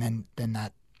something, then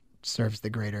that serves the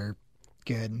greater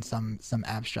good in some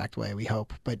abstract way, we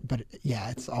hope. But yeah,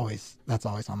 that's always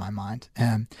on my mind.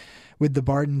 With the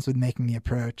Bardens, with making the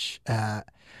approach, I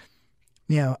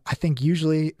think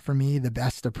usually for me the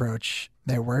best approach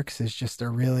that works is just a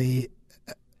really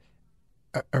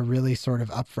sort of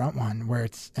upfront one where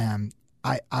it's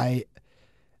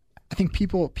I think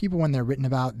people when they're written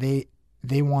about, they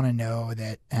want to know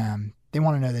that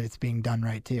it's being done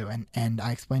right too. And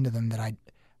I explained to them that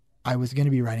I was going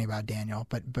to be writing about Daniel,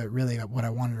 but really what I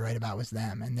wanted to write about was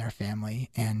them and their family.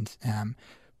 And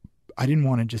I didn't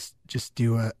want to just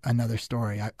do another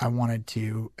story. I wanted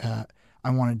to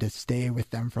stay with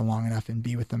them for long enough and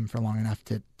be with them for long enough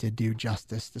to do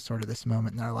justice to sort of this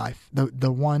moment in their life.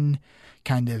 The one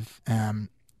kind of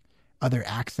other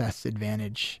access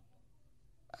advantage,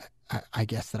 I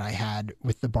guess, that I had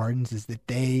with the Bardens is that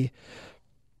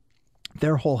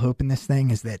their whole hope in this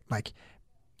thing is that, like,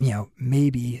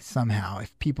 maybe somehow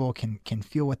if people can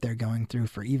feel what they're going through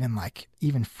for even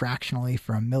fractionally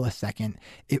for a millisecond,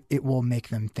 it will make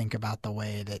them think about the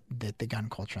way that the gun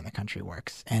culture in the country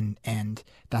works. And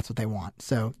that's what they want.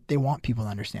 So they want people to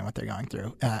understand what they're going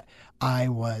through. I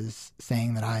was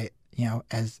saying that I,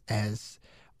 as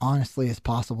honestly as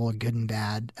possible, good and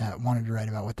bad, wanted to write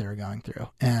about what they were going through.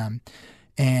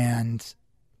 And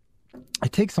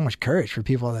it takes so much courage for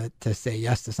people to say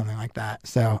yes to something like that.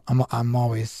 So I'm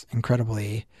always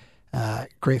incredibly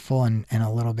grateful and a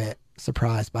little bit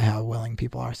surprised by how willing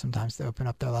people are sometimes to open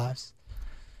up their lives.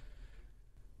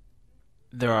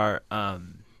 There are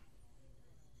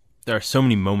so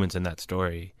many moments in that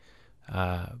story,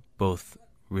 both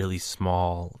really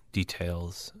small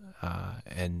details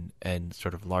and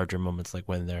sort of larger moments, like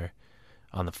when they're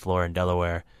on the floor in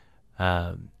Delaware,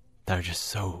 that are just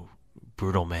so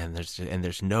brutal, man.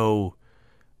 There's no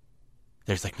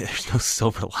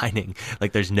silver lining.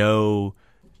 Like there's no.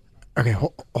 Okay,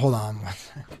 hold on one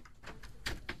second.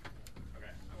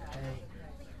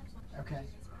 Okay.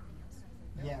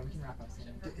 Yeah, we can wrap up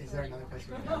soon. Is there another place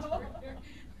we can go?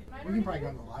 We can probably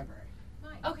go to the library.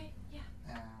 Okay, yeah.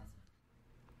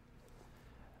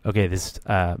 Okay, this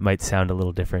might sound a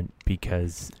little different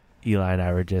because Eli and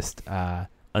I were just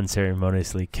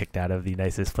unceremoniously kicked out of the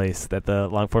nicest place that the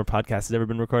Longform podcast has ever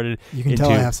been recorded. You can tell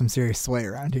I have some serious sway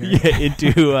around here. Yeah,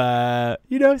 into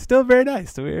still very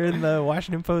nice. We're in the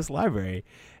Washington Post library,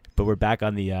 but we're back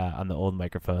on the old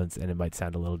microphones, and it might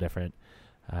sound a little different.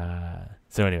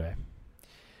 So anyway,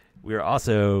 we were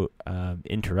also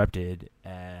interrupted.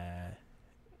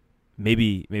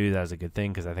 Maybe that was a good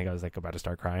thing because I think I was about to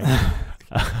start crying.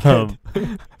 I'm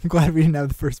glad we didn't have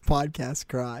the first podcast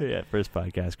cry. Yeah, first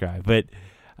podcast cry. But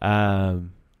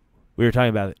we were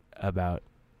talking about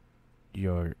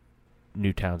your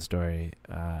Newtown story,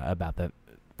 about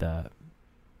the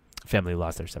family who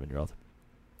lost their 7-year-old.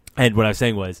 And what I was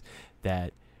saying was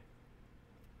that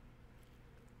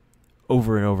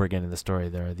over and over again in the story,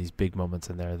 there are these big moments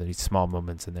in there, these small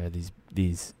moments in there,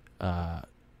 these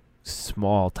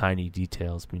small, tiny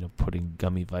details, putting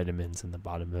gummy vitamins in the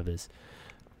bottom of his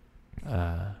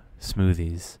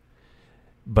smoothies.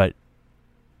 But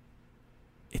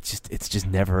it's just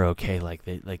never okay.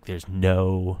 There's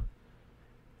no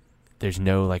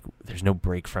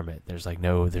break from it. There's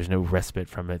no respite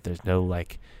from it. There's no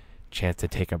chance to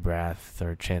take a breath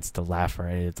or chance to laugh or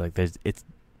anything.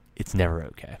 It's never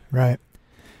okay. Right.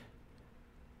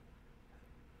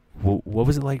 What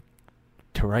was it like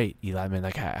to write, Eli? I mean,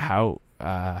 how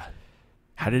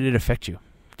did it affect you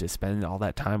to spend all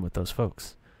that time with those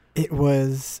folks? It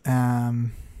was,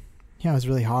 it was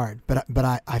really hard, but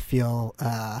I feel,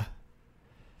 I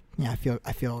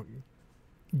feel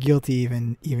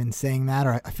guilty even saying that,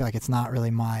 or I feel like it's not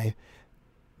really my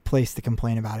place to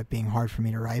complain about it being hard for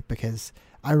me to write, because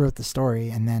I wrote the story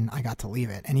and then I got to leave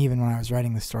it. And even when I was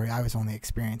writing the story, I was only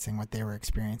experiencing what they were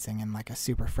experiencing in a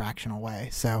super fractional way.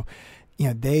 So,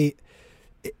 the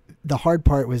hard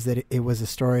part was that it was a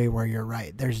story where you're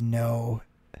right. There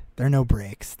are no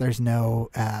breaks. There's no,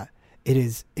 it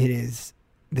is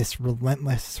this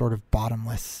relentless sort of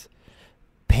bottomless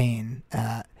pain.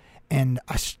 And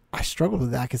I struggled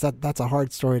with that because that's a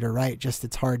hard story to write. Just,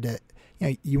 it's hard to,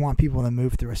 you want people to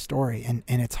move through a story, and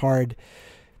it's hard.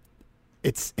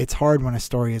 It's hard when a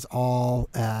story is all,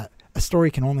 a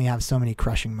story can only have so many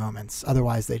crushing moments.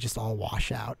 Otherwise they just all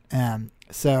wash out.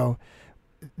 So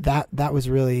that was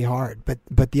really hard.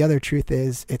 But the other truth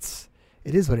is it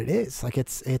is what it is.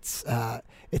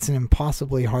 It's an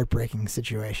impossibly heartbreaking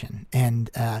situation,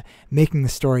 and making the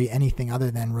story anything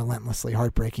other than relentlessly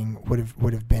heartbreaking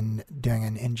would have been doing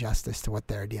an injustice to what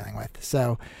they're dealing with.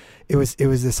 So it was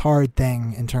this hard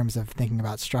thing in terms of thinking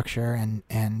about structure and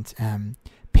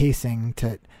pacing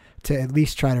to at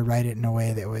least try to write it in a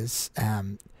way that was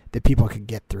that people could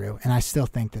get through. And I still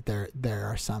think that there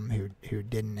are some who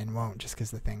didn't and won't, just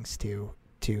because the thing's too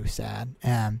sad.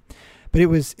 But it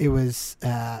was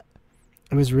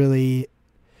really,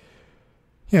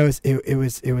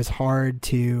 it was hard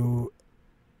to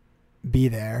be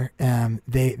there.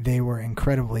 They were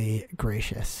incredibly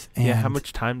gracious. And yeah. How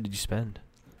much time did you spend?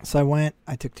 So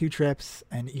I took 2 trips,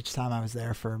 and each time I was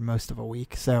there for most of a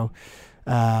week. So,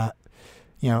 and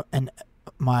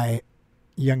my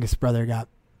youngest brother got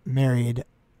married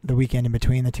the weekend in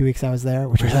between the 2 weeks I was there,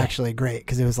 which was actually great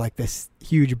because it was this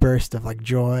huge burst of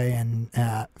joy and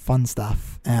fun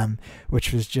stuff,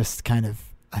 which was just kind of,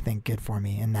 I think, good for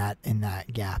me in that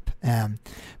gap.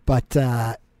 But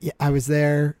I was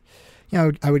there.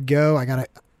 I would go.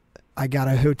 I got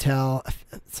a hotel.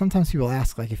 Sometimes people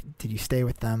ask did you stay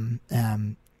with them?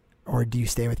 or do you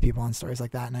stay with people on stories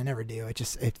like that? And I never do.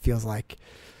 It feels like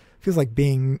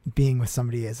being with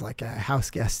somebody as like a house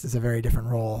guest is a very different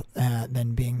role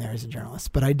than being there as a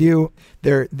journalist. But I do.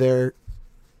 Their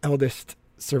eldest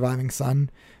surviving son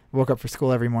woke up for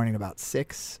school every morning about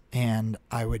 6, and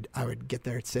I would get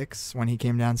there at 6 when he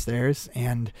came downstairs,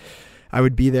 and I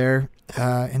would be there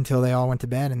until they all went to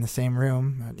bed in the same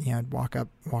room. I'd walk up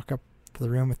to the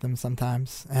room with them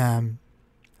sometimes. On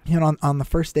the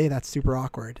first day, that's super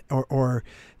awkward, or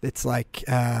it's like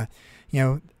it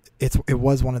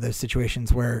was one of those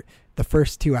situations where the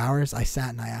first 2 hours I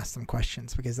sat and I asked them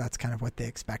questions because that's kind of what they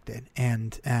expected,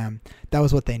 and that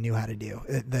was what they knew how to do.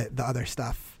 The other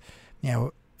stuff,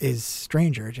 is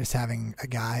stranger, just having a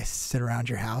guy sit around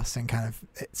your house and kind of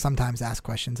sometimes ask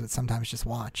questions, but sometimes just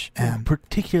watch.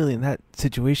 Particularly in that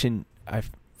situation, I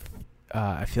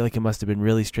feel like it must have been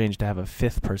really strange to have a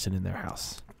fifth person in their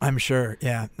house. I'm sure.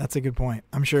 Yeah, that's a good point.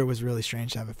 I'm sure it was really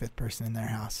strange to have a fifth person in their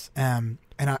house. And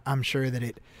I'm sure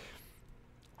that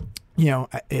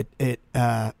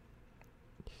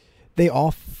they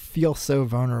all feel so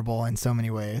vulnerable in so many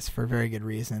ways for very good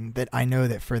reason, that I know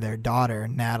that for their daughter,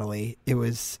 Natalie, it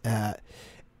was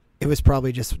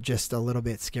probably just a little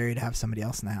bit scary to have somebody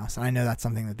else in the house. And I know that's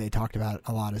something that they talked about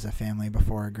a lot as a family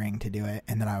before agreeing to do it,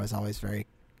 and that I was always very,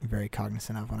 very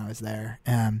cognizant of when I was there.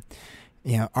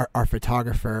 Our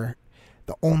photographer,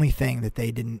 the only thing that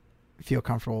they didn't feel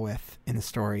comfortable with in the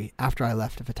story, after I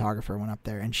left, a photographer went up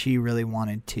there, and she really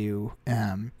wanted to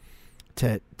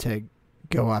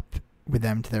go up with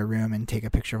them to their room and take a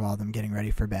picture of all of them getting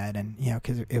ready for bed. And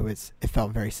because it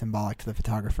felt very symbolic to the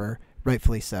photographer,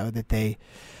 rightfully so, that they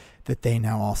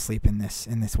now all sleep in this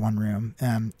one room,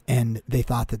 and they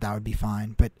thought that would be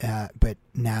fine, but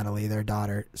Natalie, their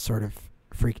daughter, sort of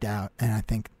freaked out, and I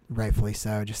think rightfully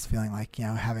so, just feeling like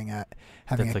having a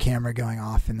camera going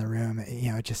off in the room,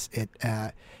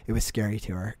 it was scary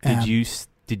to her.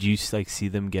 Did you like see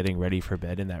them getting ready for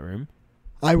bed in that room?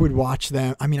 I would watch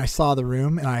them. I mean, I saw the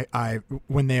room, and I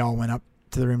when they all went up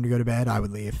to the room to go to bed, I would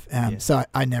leave. So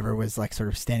I never was like sort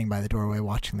of standing by the doorway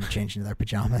watching them change into their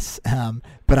pajamas.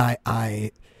 But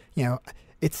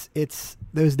it's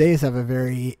those days have a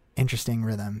very interesting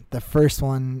rhythm. The first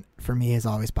one for me is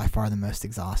always by far the most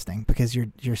exhausting, because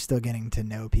you're still getting to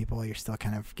know people, you're still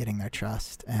kind of getting their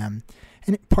trust. And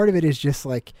part of it is just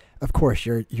like, of course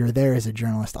you're there as a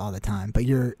journalist all the time, but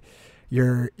you're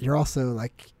also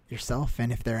like yourself,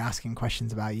 and if they're asking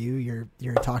questions about you,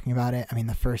 you're talking about it. I mean,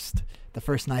 the first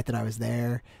night that I was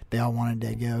there, they all wanted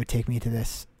to go take me to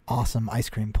this awesome ice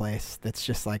cream place that's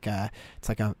just like a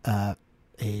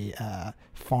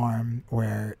farm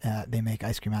where they make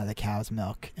ice cream out of the cow's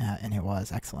milk, and it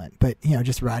was excellent. But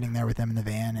just riding there with them in the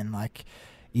van and like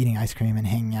eating ice cream and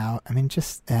hanging out, I mean,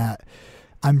 just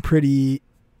I'm pretty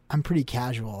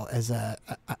casual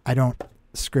I don't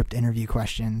script interview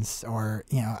questions, or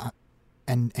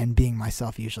and being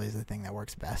myself usually is the thing that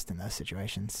works best in those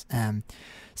situations.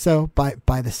 So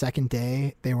by the second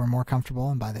day they were more comfortable,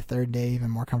 and by the third day even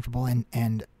more comfortable,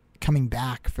 and coming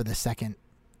back for the second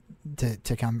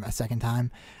to come a second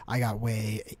time, I got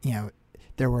way,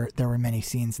 there were many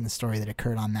scenes in the story that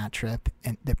occurred on that trip,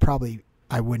 and that probably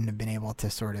I wouldn't have been able to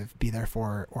sort of be there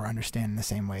for or understand in the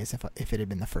same ways if it had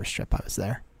been the first trip I was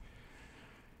there.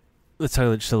 Let's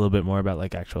talk just a little bit more about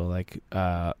like actual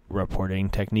reporting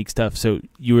technique stuff. So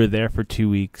you were there for 2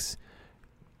 weeks.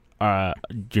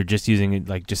 You're just using it,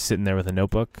 like just sitting there with a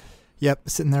notebook? Yep,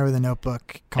 sitting there with a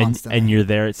notebook constantly. And you're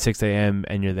there at 6 a.m.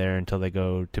 and you're there until they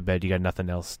go to bed. You got nothing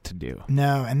else to do.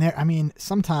 No, and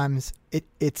sometimes I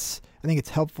think it's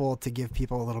helpful to give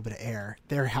people a little bit of air.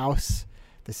 Their house,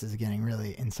 this is getting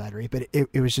really insidery, but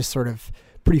it was just sort of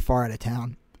pretty far out of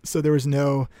town. So there was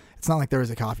it's not like there was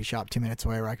a coffee shop 2 minutes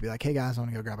away where I could be like, hey guys, I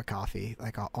want to go grab a coffee.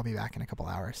 Like I'll be back in a couple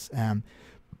hours.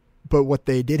 But what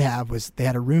they did have was they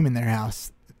had a room in their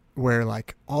house where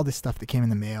like all this stuff that came in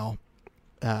the mail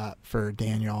for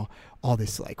Daniel, all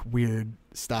this like weird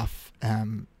stuff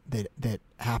that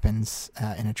happens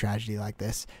in a tragedy like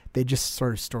this, they just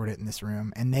sort of stored it in this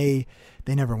room, and they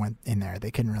never went in there. They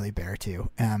couldn't really bear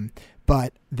to,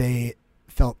 but they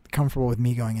felt comfortable with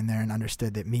me going in there and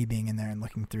understood that me being in there and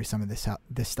looking through some of this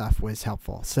stuff was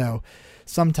helpful. So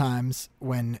sometimes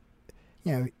when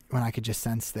I could just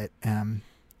sense that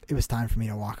it was time for me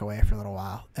to walk away for a little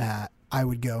while, I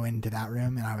would go into that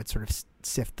room and I would sort of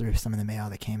sift through some of the mail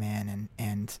that came in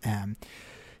and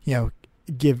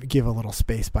give a little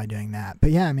space by doing that.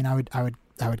 But yeah, I mean, I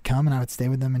would come and I would stay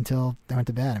with them until they went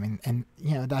to bed. I mean, and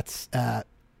that's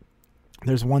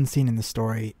there's one scene in the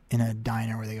story in a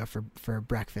diner where they go for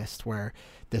breakfast, where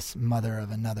this mother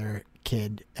of another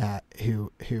kid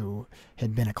who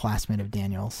had been a classmate of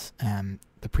Daniel's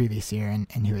the previous year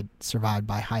and who had survived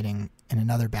by hiding in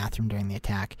another bathroom during the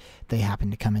attack, they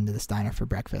happened to come into this diner for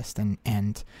breakfast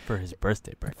and For his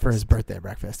birthday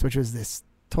breakfast. Which was this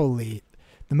totally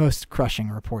the most crushing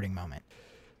reporting moment.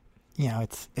 You know,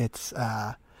 it's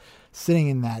sitting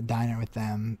in that diner with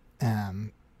them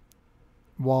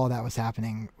while that was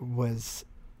happening was,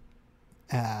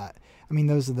 I mean,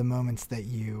 those are the moments that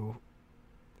you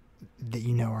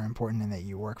know are important and that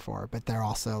you work for, but they're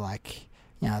also like,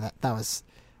 you know, that was,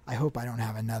 I hope I don't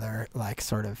have another like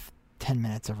sort of 10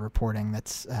 minutes of reporting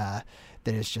that's that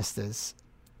is just as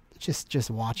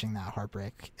just watching that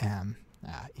heartbreak,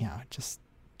 you know, just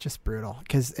brutal,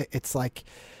 because it's like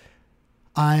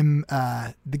I'm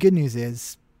the good news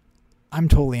is I'm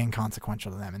totally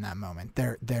inconsequential to them in that moment.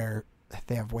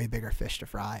 They have way bigger fish to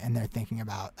fry, and they're thinking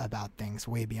about things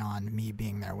way beyond me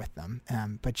being there with them.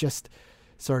 But just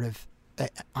sort of,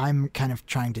 I'm kind of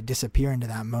trying to disappear into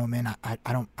that moment. I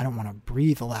don't want to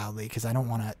breathe loudly because I don't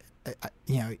want to,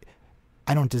 you know,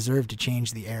 I don't deserve to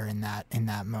change the air in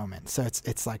that moment. So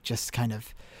it's like just kind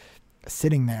of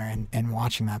sitting there and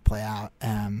watching that play out.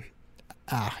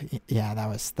 Yeah, that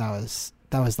was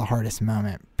the hardest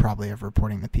moment probably of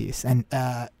reporting the piece. And,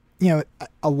 you know,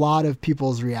 a lot of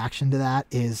people's reaction to that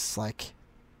is like,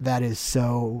 that is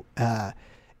so,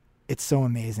 it's so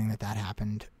amazing that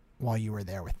happened while you were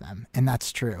there with them. And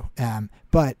that's true.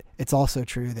 But it's also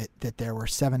true that there were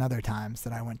 7 other times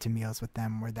that I went to meals with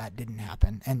them where that didn't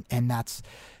happen. And that's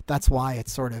why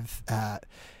it's sort of,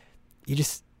 you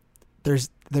just, there's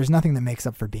nothing that makes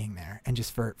up for being there and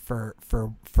just for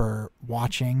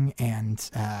watching.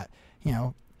 And, you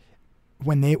know,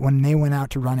 when they went out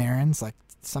to run errands, like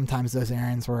sometimes those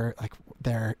errands were like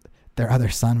their other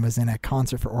son was in a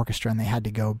concert for orchestra and they had to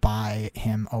go buy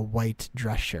him a white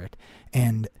dress shirt,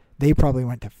 and they probably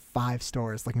went to 5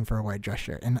 stores looking for a white dress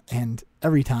shirt. And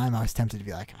every time I was tempted to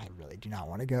be like, I really do not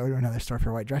want to go to another store for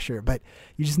a white dress shirt, but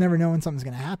you just never know when something's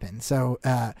going to happen. So,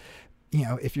 you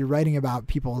know, if you're writing about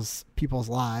people's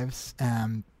lives,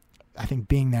 I think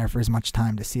being there for as much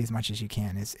time to see as much as you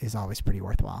can is always pretty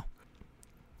worthwhile.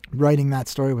 Writing that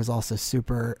story was also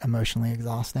super emotionally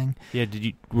exhausting. Yeah,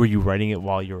 were you writing it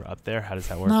while you were up there? How does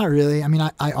that work? Not really. I mean,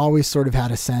 I always sort of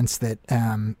had a sense that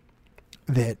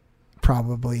that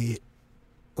probably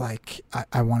like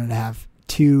I wanted to have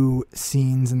 2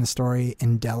 scenes in the story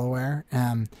in Delaware.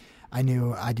 I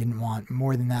knew I didn't want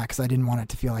more than that because I didn't want it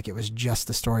to feel like it was just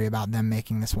a story about them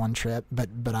making this one trip, but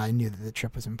I knew that the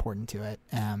trip was important to it.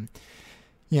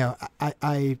 You know,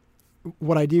 I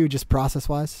what I do just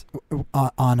process-wise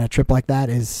on a trip like that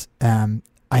is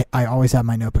I always have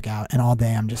my notebook out, and all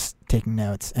day I'm just taking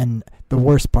notes. And the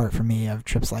worst part for me of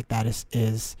trips like that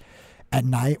is at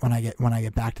night when I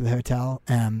get back to the hotel,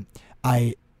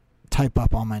 I type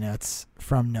up all my notes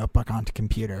from notebook onto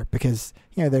computer, because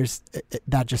you know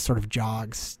that just sort of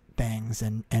jogs things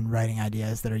and writing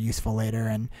ideas that are useful later,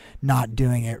 and not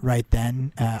doing it right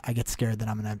then, I get scared that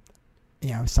I'm gonna,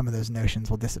 you know, some of those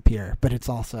notions will disappear. But it's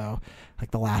also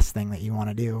like the last thing that you want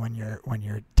to do when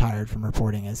you're tired from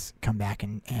reporting is come back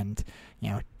and you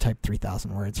know, type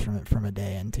 3,000 words from a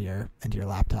day into your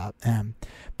laptop.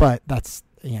 But that's,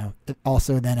 you know, it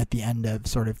also then at the end of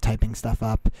sort of typing stuff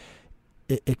up,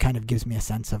 it kind of gives me a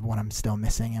sense of what I'm still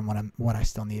missing and what I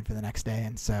still need for the next day.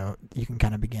 And so you can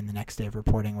kind of begin the next day of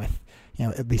reporting with, you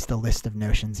know, at least a list of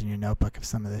notions in your notebook of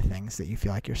some of the things that you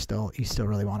feel like you still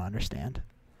really want to understand.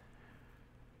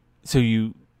 So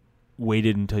you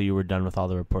waited until you were done with all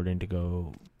the reporting to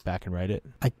go back and write it?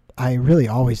 I really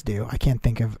always do. I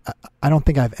don't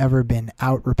think I've ever been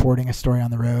out reporting a story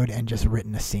on the road and just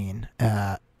written a scene.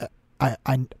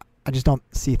 I just don't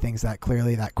see things that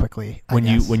clearly, that quickly. When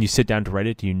you sit down to write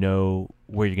it, do you know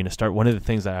where you're going to start? One of the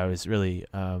things that I was really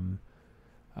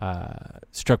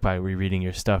struck by rereading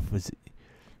your stuff was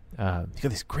you got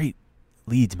these great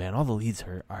leads, man. All the leads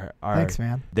are Thanks,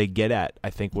 man. They get at,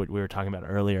 I think, what we were talking about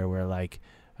earlier, where like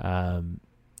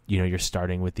you know, you're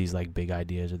starting with these like big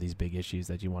ideas or these big issues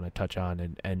that you want to touch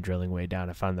on and drilling way down.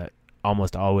 I found that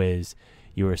almost always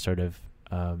you were sort of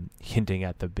hinting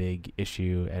at the big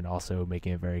issue and also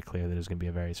making it very clear that it was going to be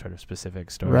a very sort of specific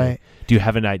story. Right. Do you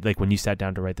have an idea, like when you sat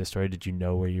down to write this story, did you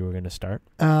know where you were going to start?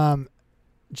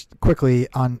 Just quickly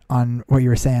on what you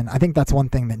were saying, I think that's one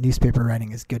thing that newspaper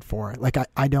writing is good for. Like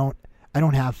I don't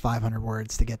have 500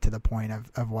 words to get to the point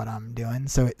of what I'm doing.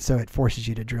 So it forces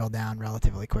you to drill down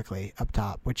relatively quickly up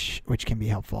top, which can be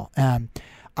helpful.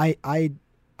 I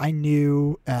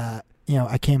knew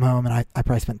I came home and I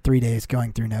probably spent 3 days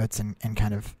going through notes and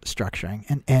kind of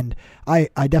structuring. And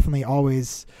I definitely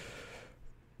always,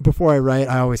 before I write,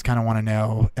 I always kind of want to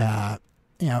know,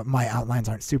 my outlines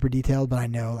aren't super detailed, but I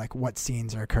know like what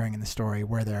scenes are occurring in the story,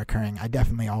 where they're occurring. I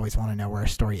definitely always want to know where a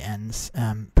story ends,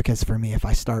 because for me, if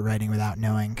I start writing without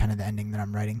knowing kind of the ending that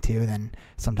I'm writing to, then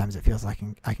sometimes it feels like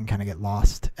I can kind of get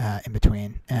lost in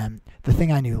between. The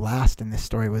thing I knew last in this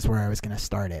story was where I was going to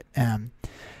start it,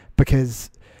 because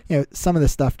some of the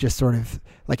stuff just sort of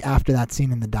like after that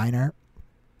scene in the diner,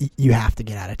 you have to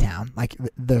get out of town. Like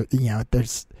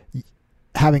there's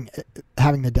having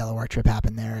the Delaware trip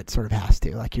happen there, it sort of has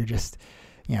to. Like you're just,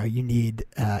 you need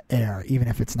air, even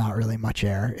if it's not really much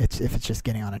air. If it's just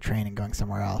getting on a train and going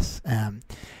somewhere else. And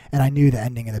I knew the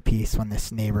ending of the piece when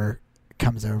this neighbor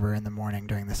comes over in the morning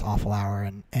during this awful hour,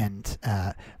 and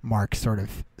Mark sort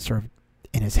of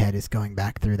in his head is going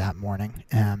back through that morning,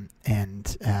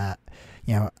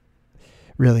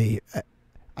 really.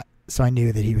 So I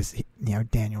knew that he was,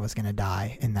 Daniel was going to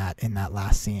die in that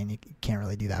last scene. You can't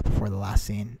really do that before the last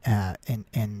scene.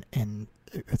 And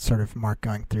it's sort of Mark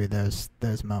going through those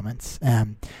moments.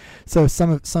 So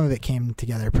some of it came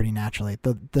together pretty naturally.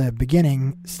 The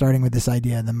beginning, starting with this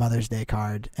idea of the Mother's Day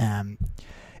card, I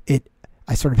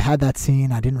sort of had that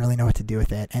scene. I didn't really know what to do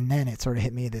with it, and then it sort of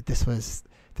hit me that this was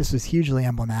hugely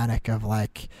emblematic of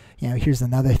like, here's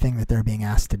another thing that they're being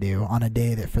asked to do on a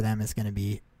day that for them is going to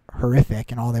be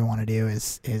horrific, and all they want to do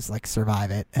is like survive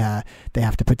it. They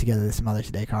have to put together this Mother's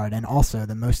Day card, and also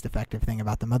the most effective thing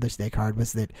about the Mother's Day card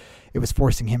was that it was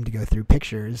forcing him to go through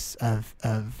pictures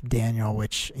of Daniel,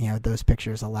 which those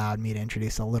pictures allowed me to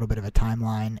introduce a little bit of a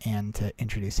timeline and to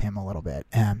introduce him a little bit.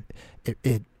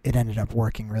 It ended up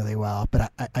working really well,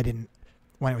 but I didn't,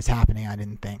 when it was happening, I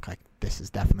didn't think like this is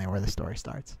definitely where the story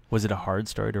starts. Was it a hard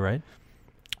story to write?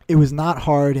 It was not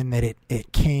hard in that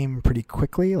it came pretty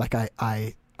quickly. Like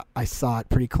I saw it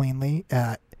pretty cleanly.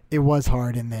 It was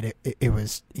hard in that it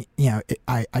was,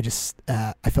 I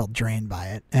felt drained by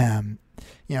it.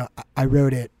 I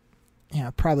wrote it,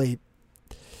 probably,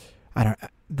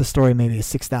 the story maybe is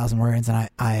 6,000 words. And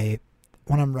I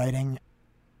when I'm writing,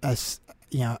 I'd say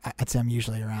I'm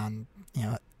usually around,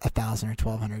 1,000 or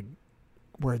 1,200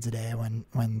 words a day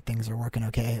when things are working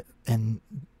okay. And,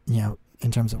 in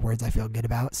terms of words I feel good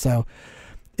about. So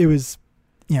it was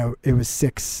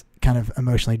 6 kind of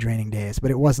emotionally draining days,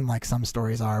 but it wasn't like some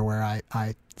stories are where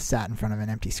I sat in front of an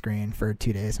empty screen for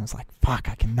 2 days and was like, fuck,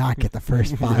 I cannot get the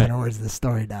first 500 words of the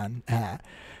story done.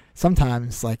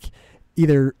 Sometimes like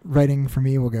either writing for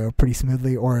me will go pretty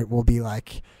smoothly, or it will be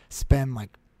like spend like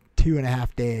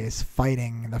 2.5 days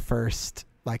fighting the first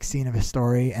like scene of a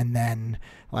story, and then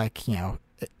like,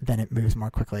 then it moves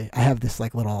more quickly. I have this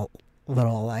like little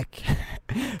like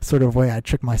sort of way I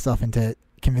trick myself into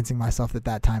convincing myself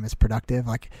that time is productive.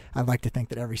 Like I'd like to think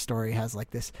that every story has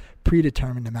like this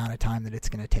predetermined amount of time that it's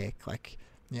going to take. Like,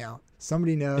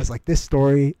 somebody knows like this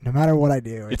story, no matter what I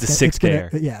do, it's a 6-day.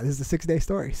 Yeah, this is a 6-day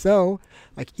story. So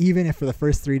like, even if for the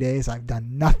first 3 days I've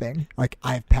done nothing, like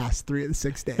I've passed 3 of the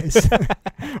 6 days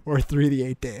or 3 of the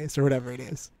 8 days or whatever it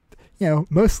is.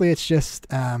 Mostly it's just,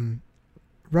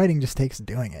 writing just takes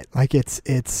doing it. Like it's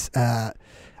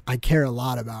I care a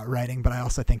lot about writing, but I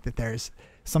also think that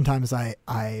sometimes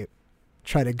I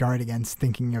try to guard against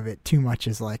thinking of it too much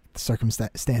as like the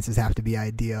circumstances have to be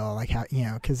ideal, like how,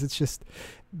 because it's just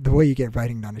the way you get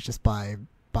writing done is just by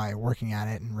working at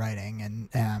it and writing.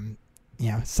 And,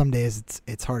 some days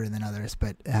it's harder than others,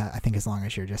 but I think as long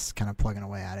as you're just kind of plugging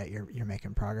away at it, you're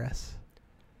making progress.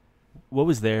 What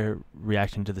was their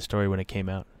reaction to the story when it came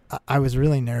out? I was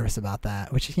really nervous about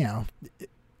that, which,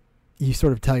 you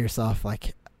sort of tell yourself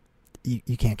like,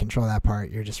 you can't control that part.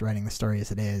 You're just writing the story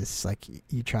as it is. Like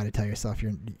you try to tell yourself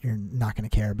you're not going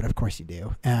to care, but of course you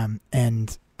do.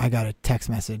 And I got a text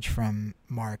message from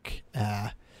Mark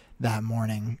that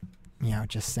morning,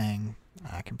 just saying,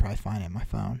 I can probably find it in my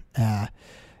phone.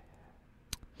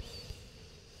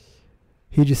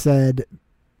 He just said,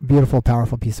 "Beautiful,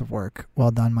 powerful piece of work. Well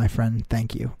done, my friend.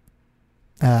 Thank you."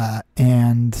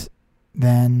 And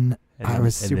then I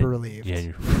was super relieved.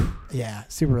 Yeah,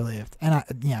 super relieved. And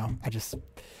I just,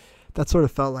 that sort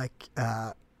of felt like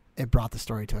it brought the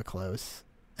story to a close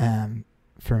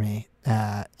for me.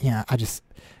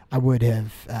 I would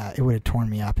have, it would have torn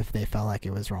me up if they felt like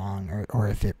it was wrong, or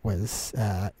if it was,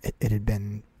 it had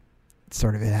been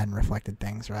sort of, it hadn't reflected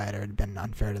things right, or it had been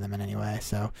unfair to them in any way.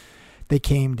 So they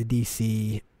came to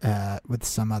DC with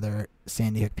some other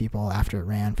Sandy Hook people after it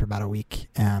ran for about a week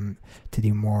to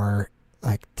do more,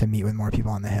 like to meet with more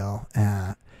people on the Hill.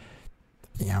 I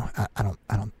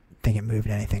don't think it moved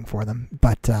anything for them,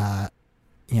 but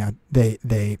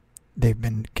they they've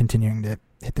been continuing to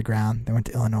hit the ground. They went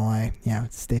to Illinois,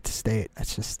 state to state.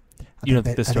 That's just. You don't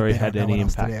think the story had any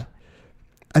impact?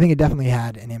 I think it definitely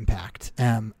had an impact.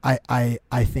 I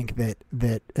think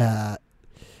that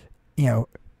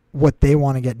what they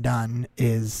want to get done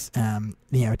is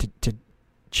to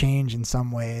change in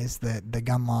some ways the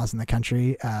gun laws in the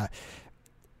country.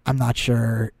 I'm not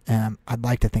sure. I'd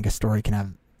like to think a story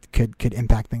could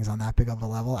impact things on that big of a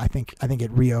level. I think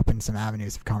it reopened some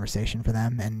avenues of conversation for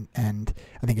them, and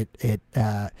I think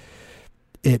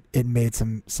it made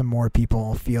some more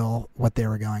people feel what they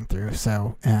were going through.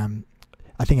 So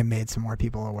I think it made some more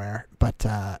people aware. But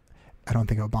I don't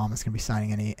think Obama's going to be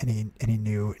signing any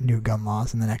new gun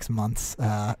laws in the next months.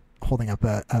 Holding up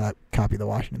a copy of the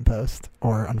Washington Post,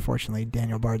 or unfortunately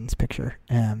Daniel Barden's picture.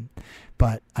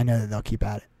 But I know that they'll keep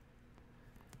at it.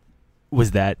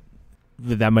 Was that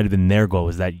might have been their goal?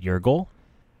 Was that your goal?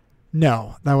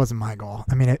 No, that wasn't my goal.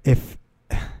 I mean, if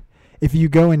you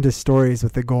go into stories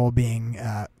with the goal being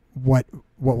what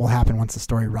will happen once the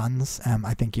story runs,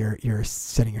 I think you're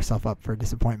setting yourself up for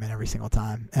disappointment every single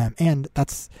time. And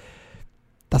that's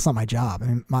not my job. I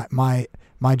mean,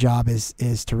 my job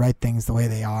is to write things the way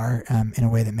they are, in a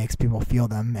way that makes people feel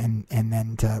them, and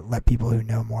then to let people who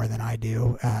know more than I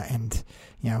do, and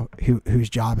whose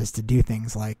job is to do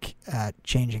things like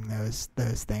changing those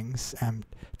things,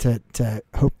 to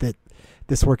hope that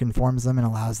this work informs them and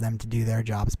allows them to do their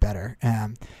jobs better.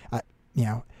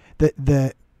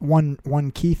 The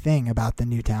one key thing about the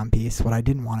Newtown piece, what I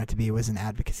didn't want it to be was an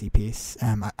advocacy piece.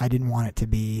 I didn't want it to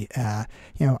be, I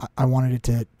wanted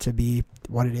it to be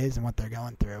what it is and what they're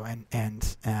going through.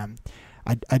 And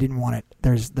I didn't want it.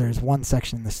 There's one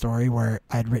section in the story where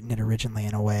I'd written it originally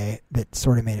in a way that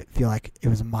sort of made it feel like it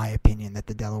was my opinion that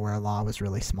the Delaware law was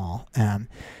really small.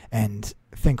 And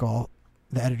Finkel,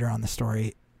 the editor on the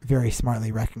story, very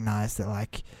smartly recognized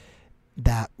that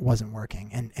that wasn't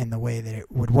working, and the way that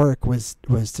it would work was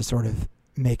to sort of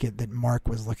make it that Mark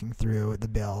was looking through the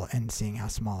bill and seeing how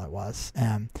small it was,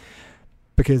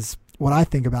 because what I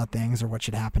think about things or what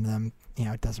should happen to them,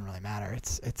 it doesn't really matter.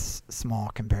 It's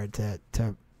small compared to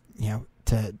the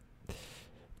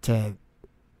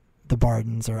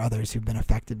Bardens or others who've been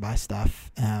affected by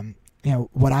stuff.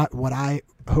 What I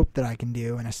hope that I can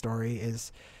do in a story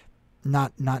is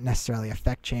not necessarily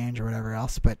affect change or whatever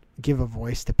else, but give a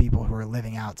voice to people who are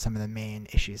living out some of the main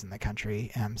issues in the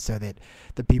country, so that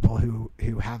the people who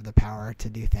have the power to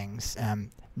do things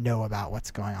know about what's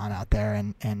going on out there,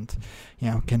 and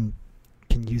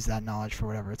can use that knowledge for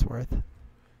whatever it's worth.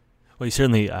 Well, you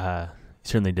certainly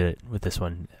did it with this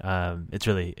one.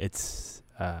 It's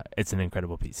an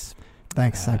incredible piece.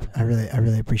 Thanks. I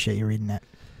really appreciate you reading it.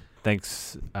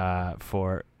 Thanks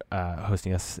for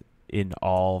hosting us in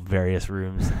all various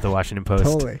rooms at the Washington Post.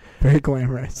 Totally. Very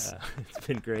glamorous. It's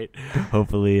been great.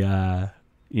 Hopefully,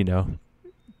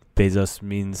 Bezos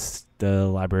means the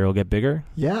library will get bigger.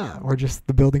 Yeah, or just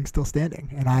the building's still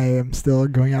standing, and I am still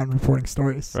going out and reporting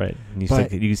stories. Right. And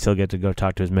you still get to go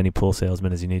talk to as many pool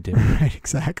salesmen as you need to. Right,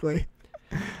 exactly.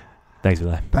 Thanks,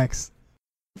 Eli. Thanks.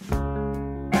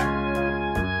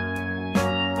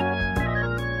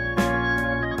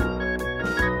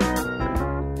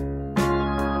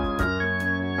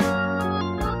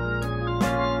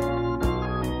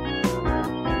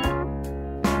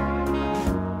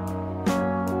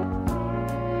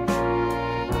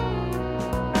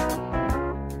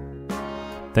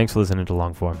 Thanks for listening to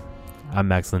Longform. I'm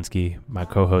Max Linsky. My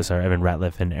co-hosts are Evan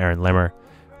Ratliff and Aaron Lemmer.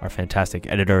 Our fantastic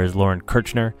editor is Lauren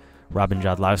Kirchner. Robin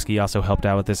Jodlowski also helped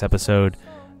out with this episode.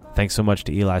 Thanks so much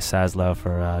to Eli Saslow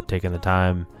for taking the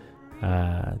time.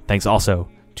 Thanks also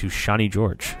to Shawnee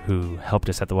George, who helped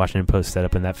us at the Washington Post set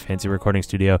up in that fancy recording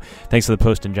studio. Thanks to the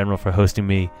Post in general for hosting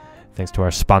me. Thanks to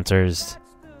our sponsors.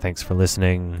 Thanks for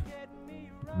listening.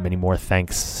 Many more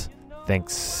thanks.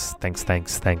 Thanks.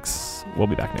 We'll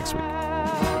be back next week.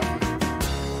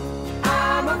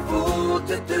 I'm a fool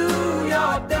to do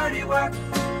your dirty work.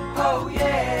 Oh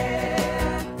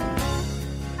yeah.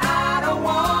 I don't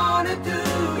want to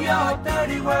do your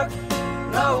dirty work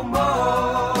no more.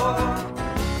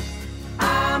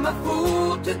 I'm a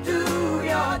fool to do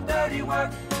your dirty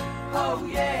work. Oh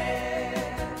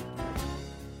yeah.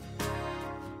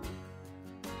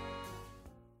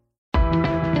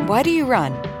 Why do you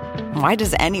run? Why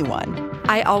does anyone?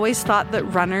 I always thought that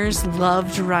runners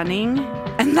loved running,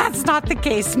 and that's not the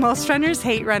case. Most runners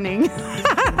hate running,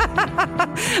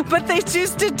 but they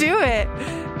choose to do it.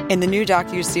 In the new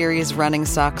docuseries Running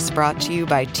Sucks, brought to you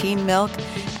by Team Milk,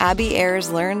 Abby Ayers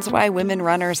learns why women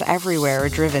runners everywhere are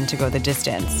driven to go the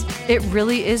distance. It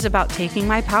really is about taking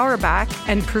my power back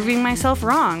and proving myself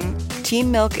wrong. Team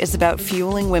Milk is about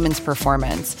fueling women's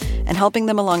performance and helping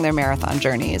them along their marathon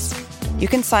journeys. You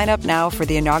can sign up now for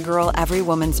the inaugural Every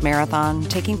Woman's Marathon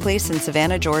taking place in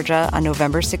Savannah, Georgia on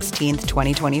November 16th,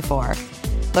 2024.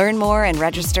 Learn more and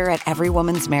register at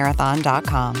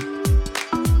everywomansmarathon.com.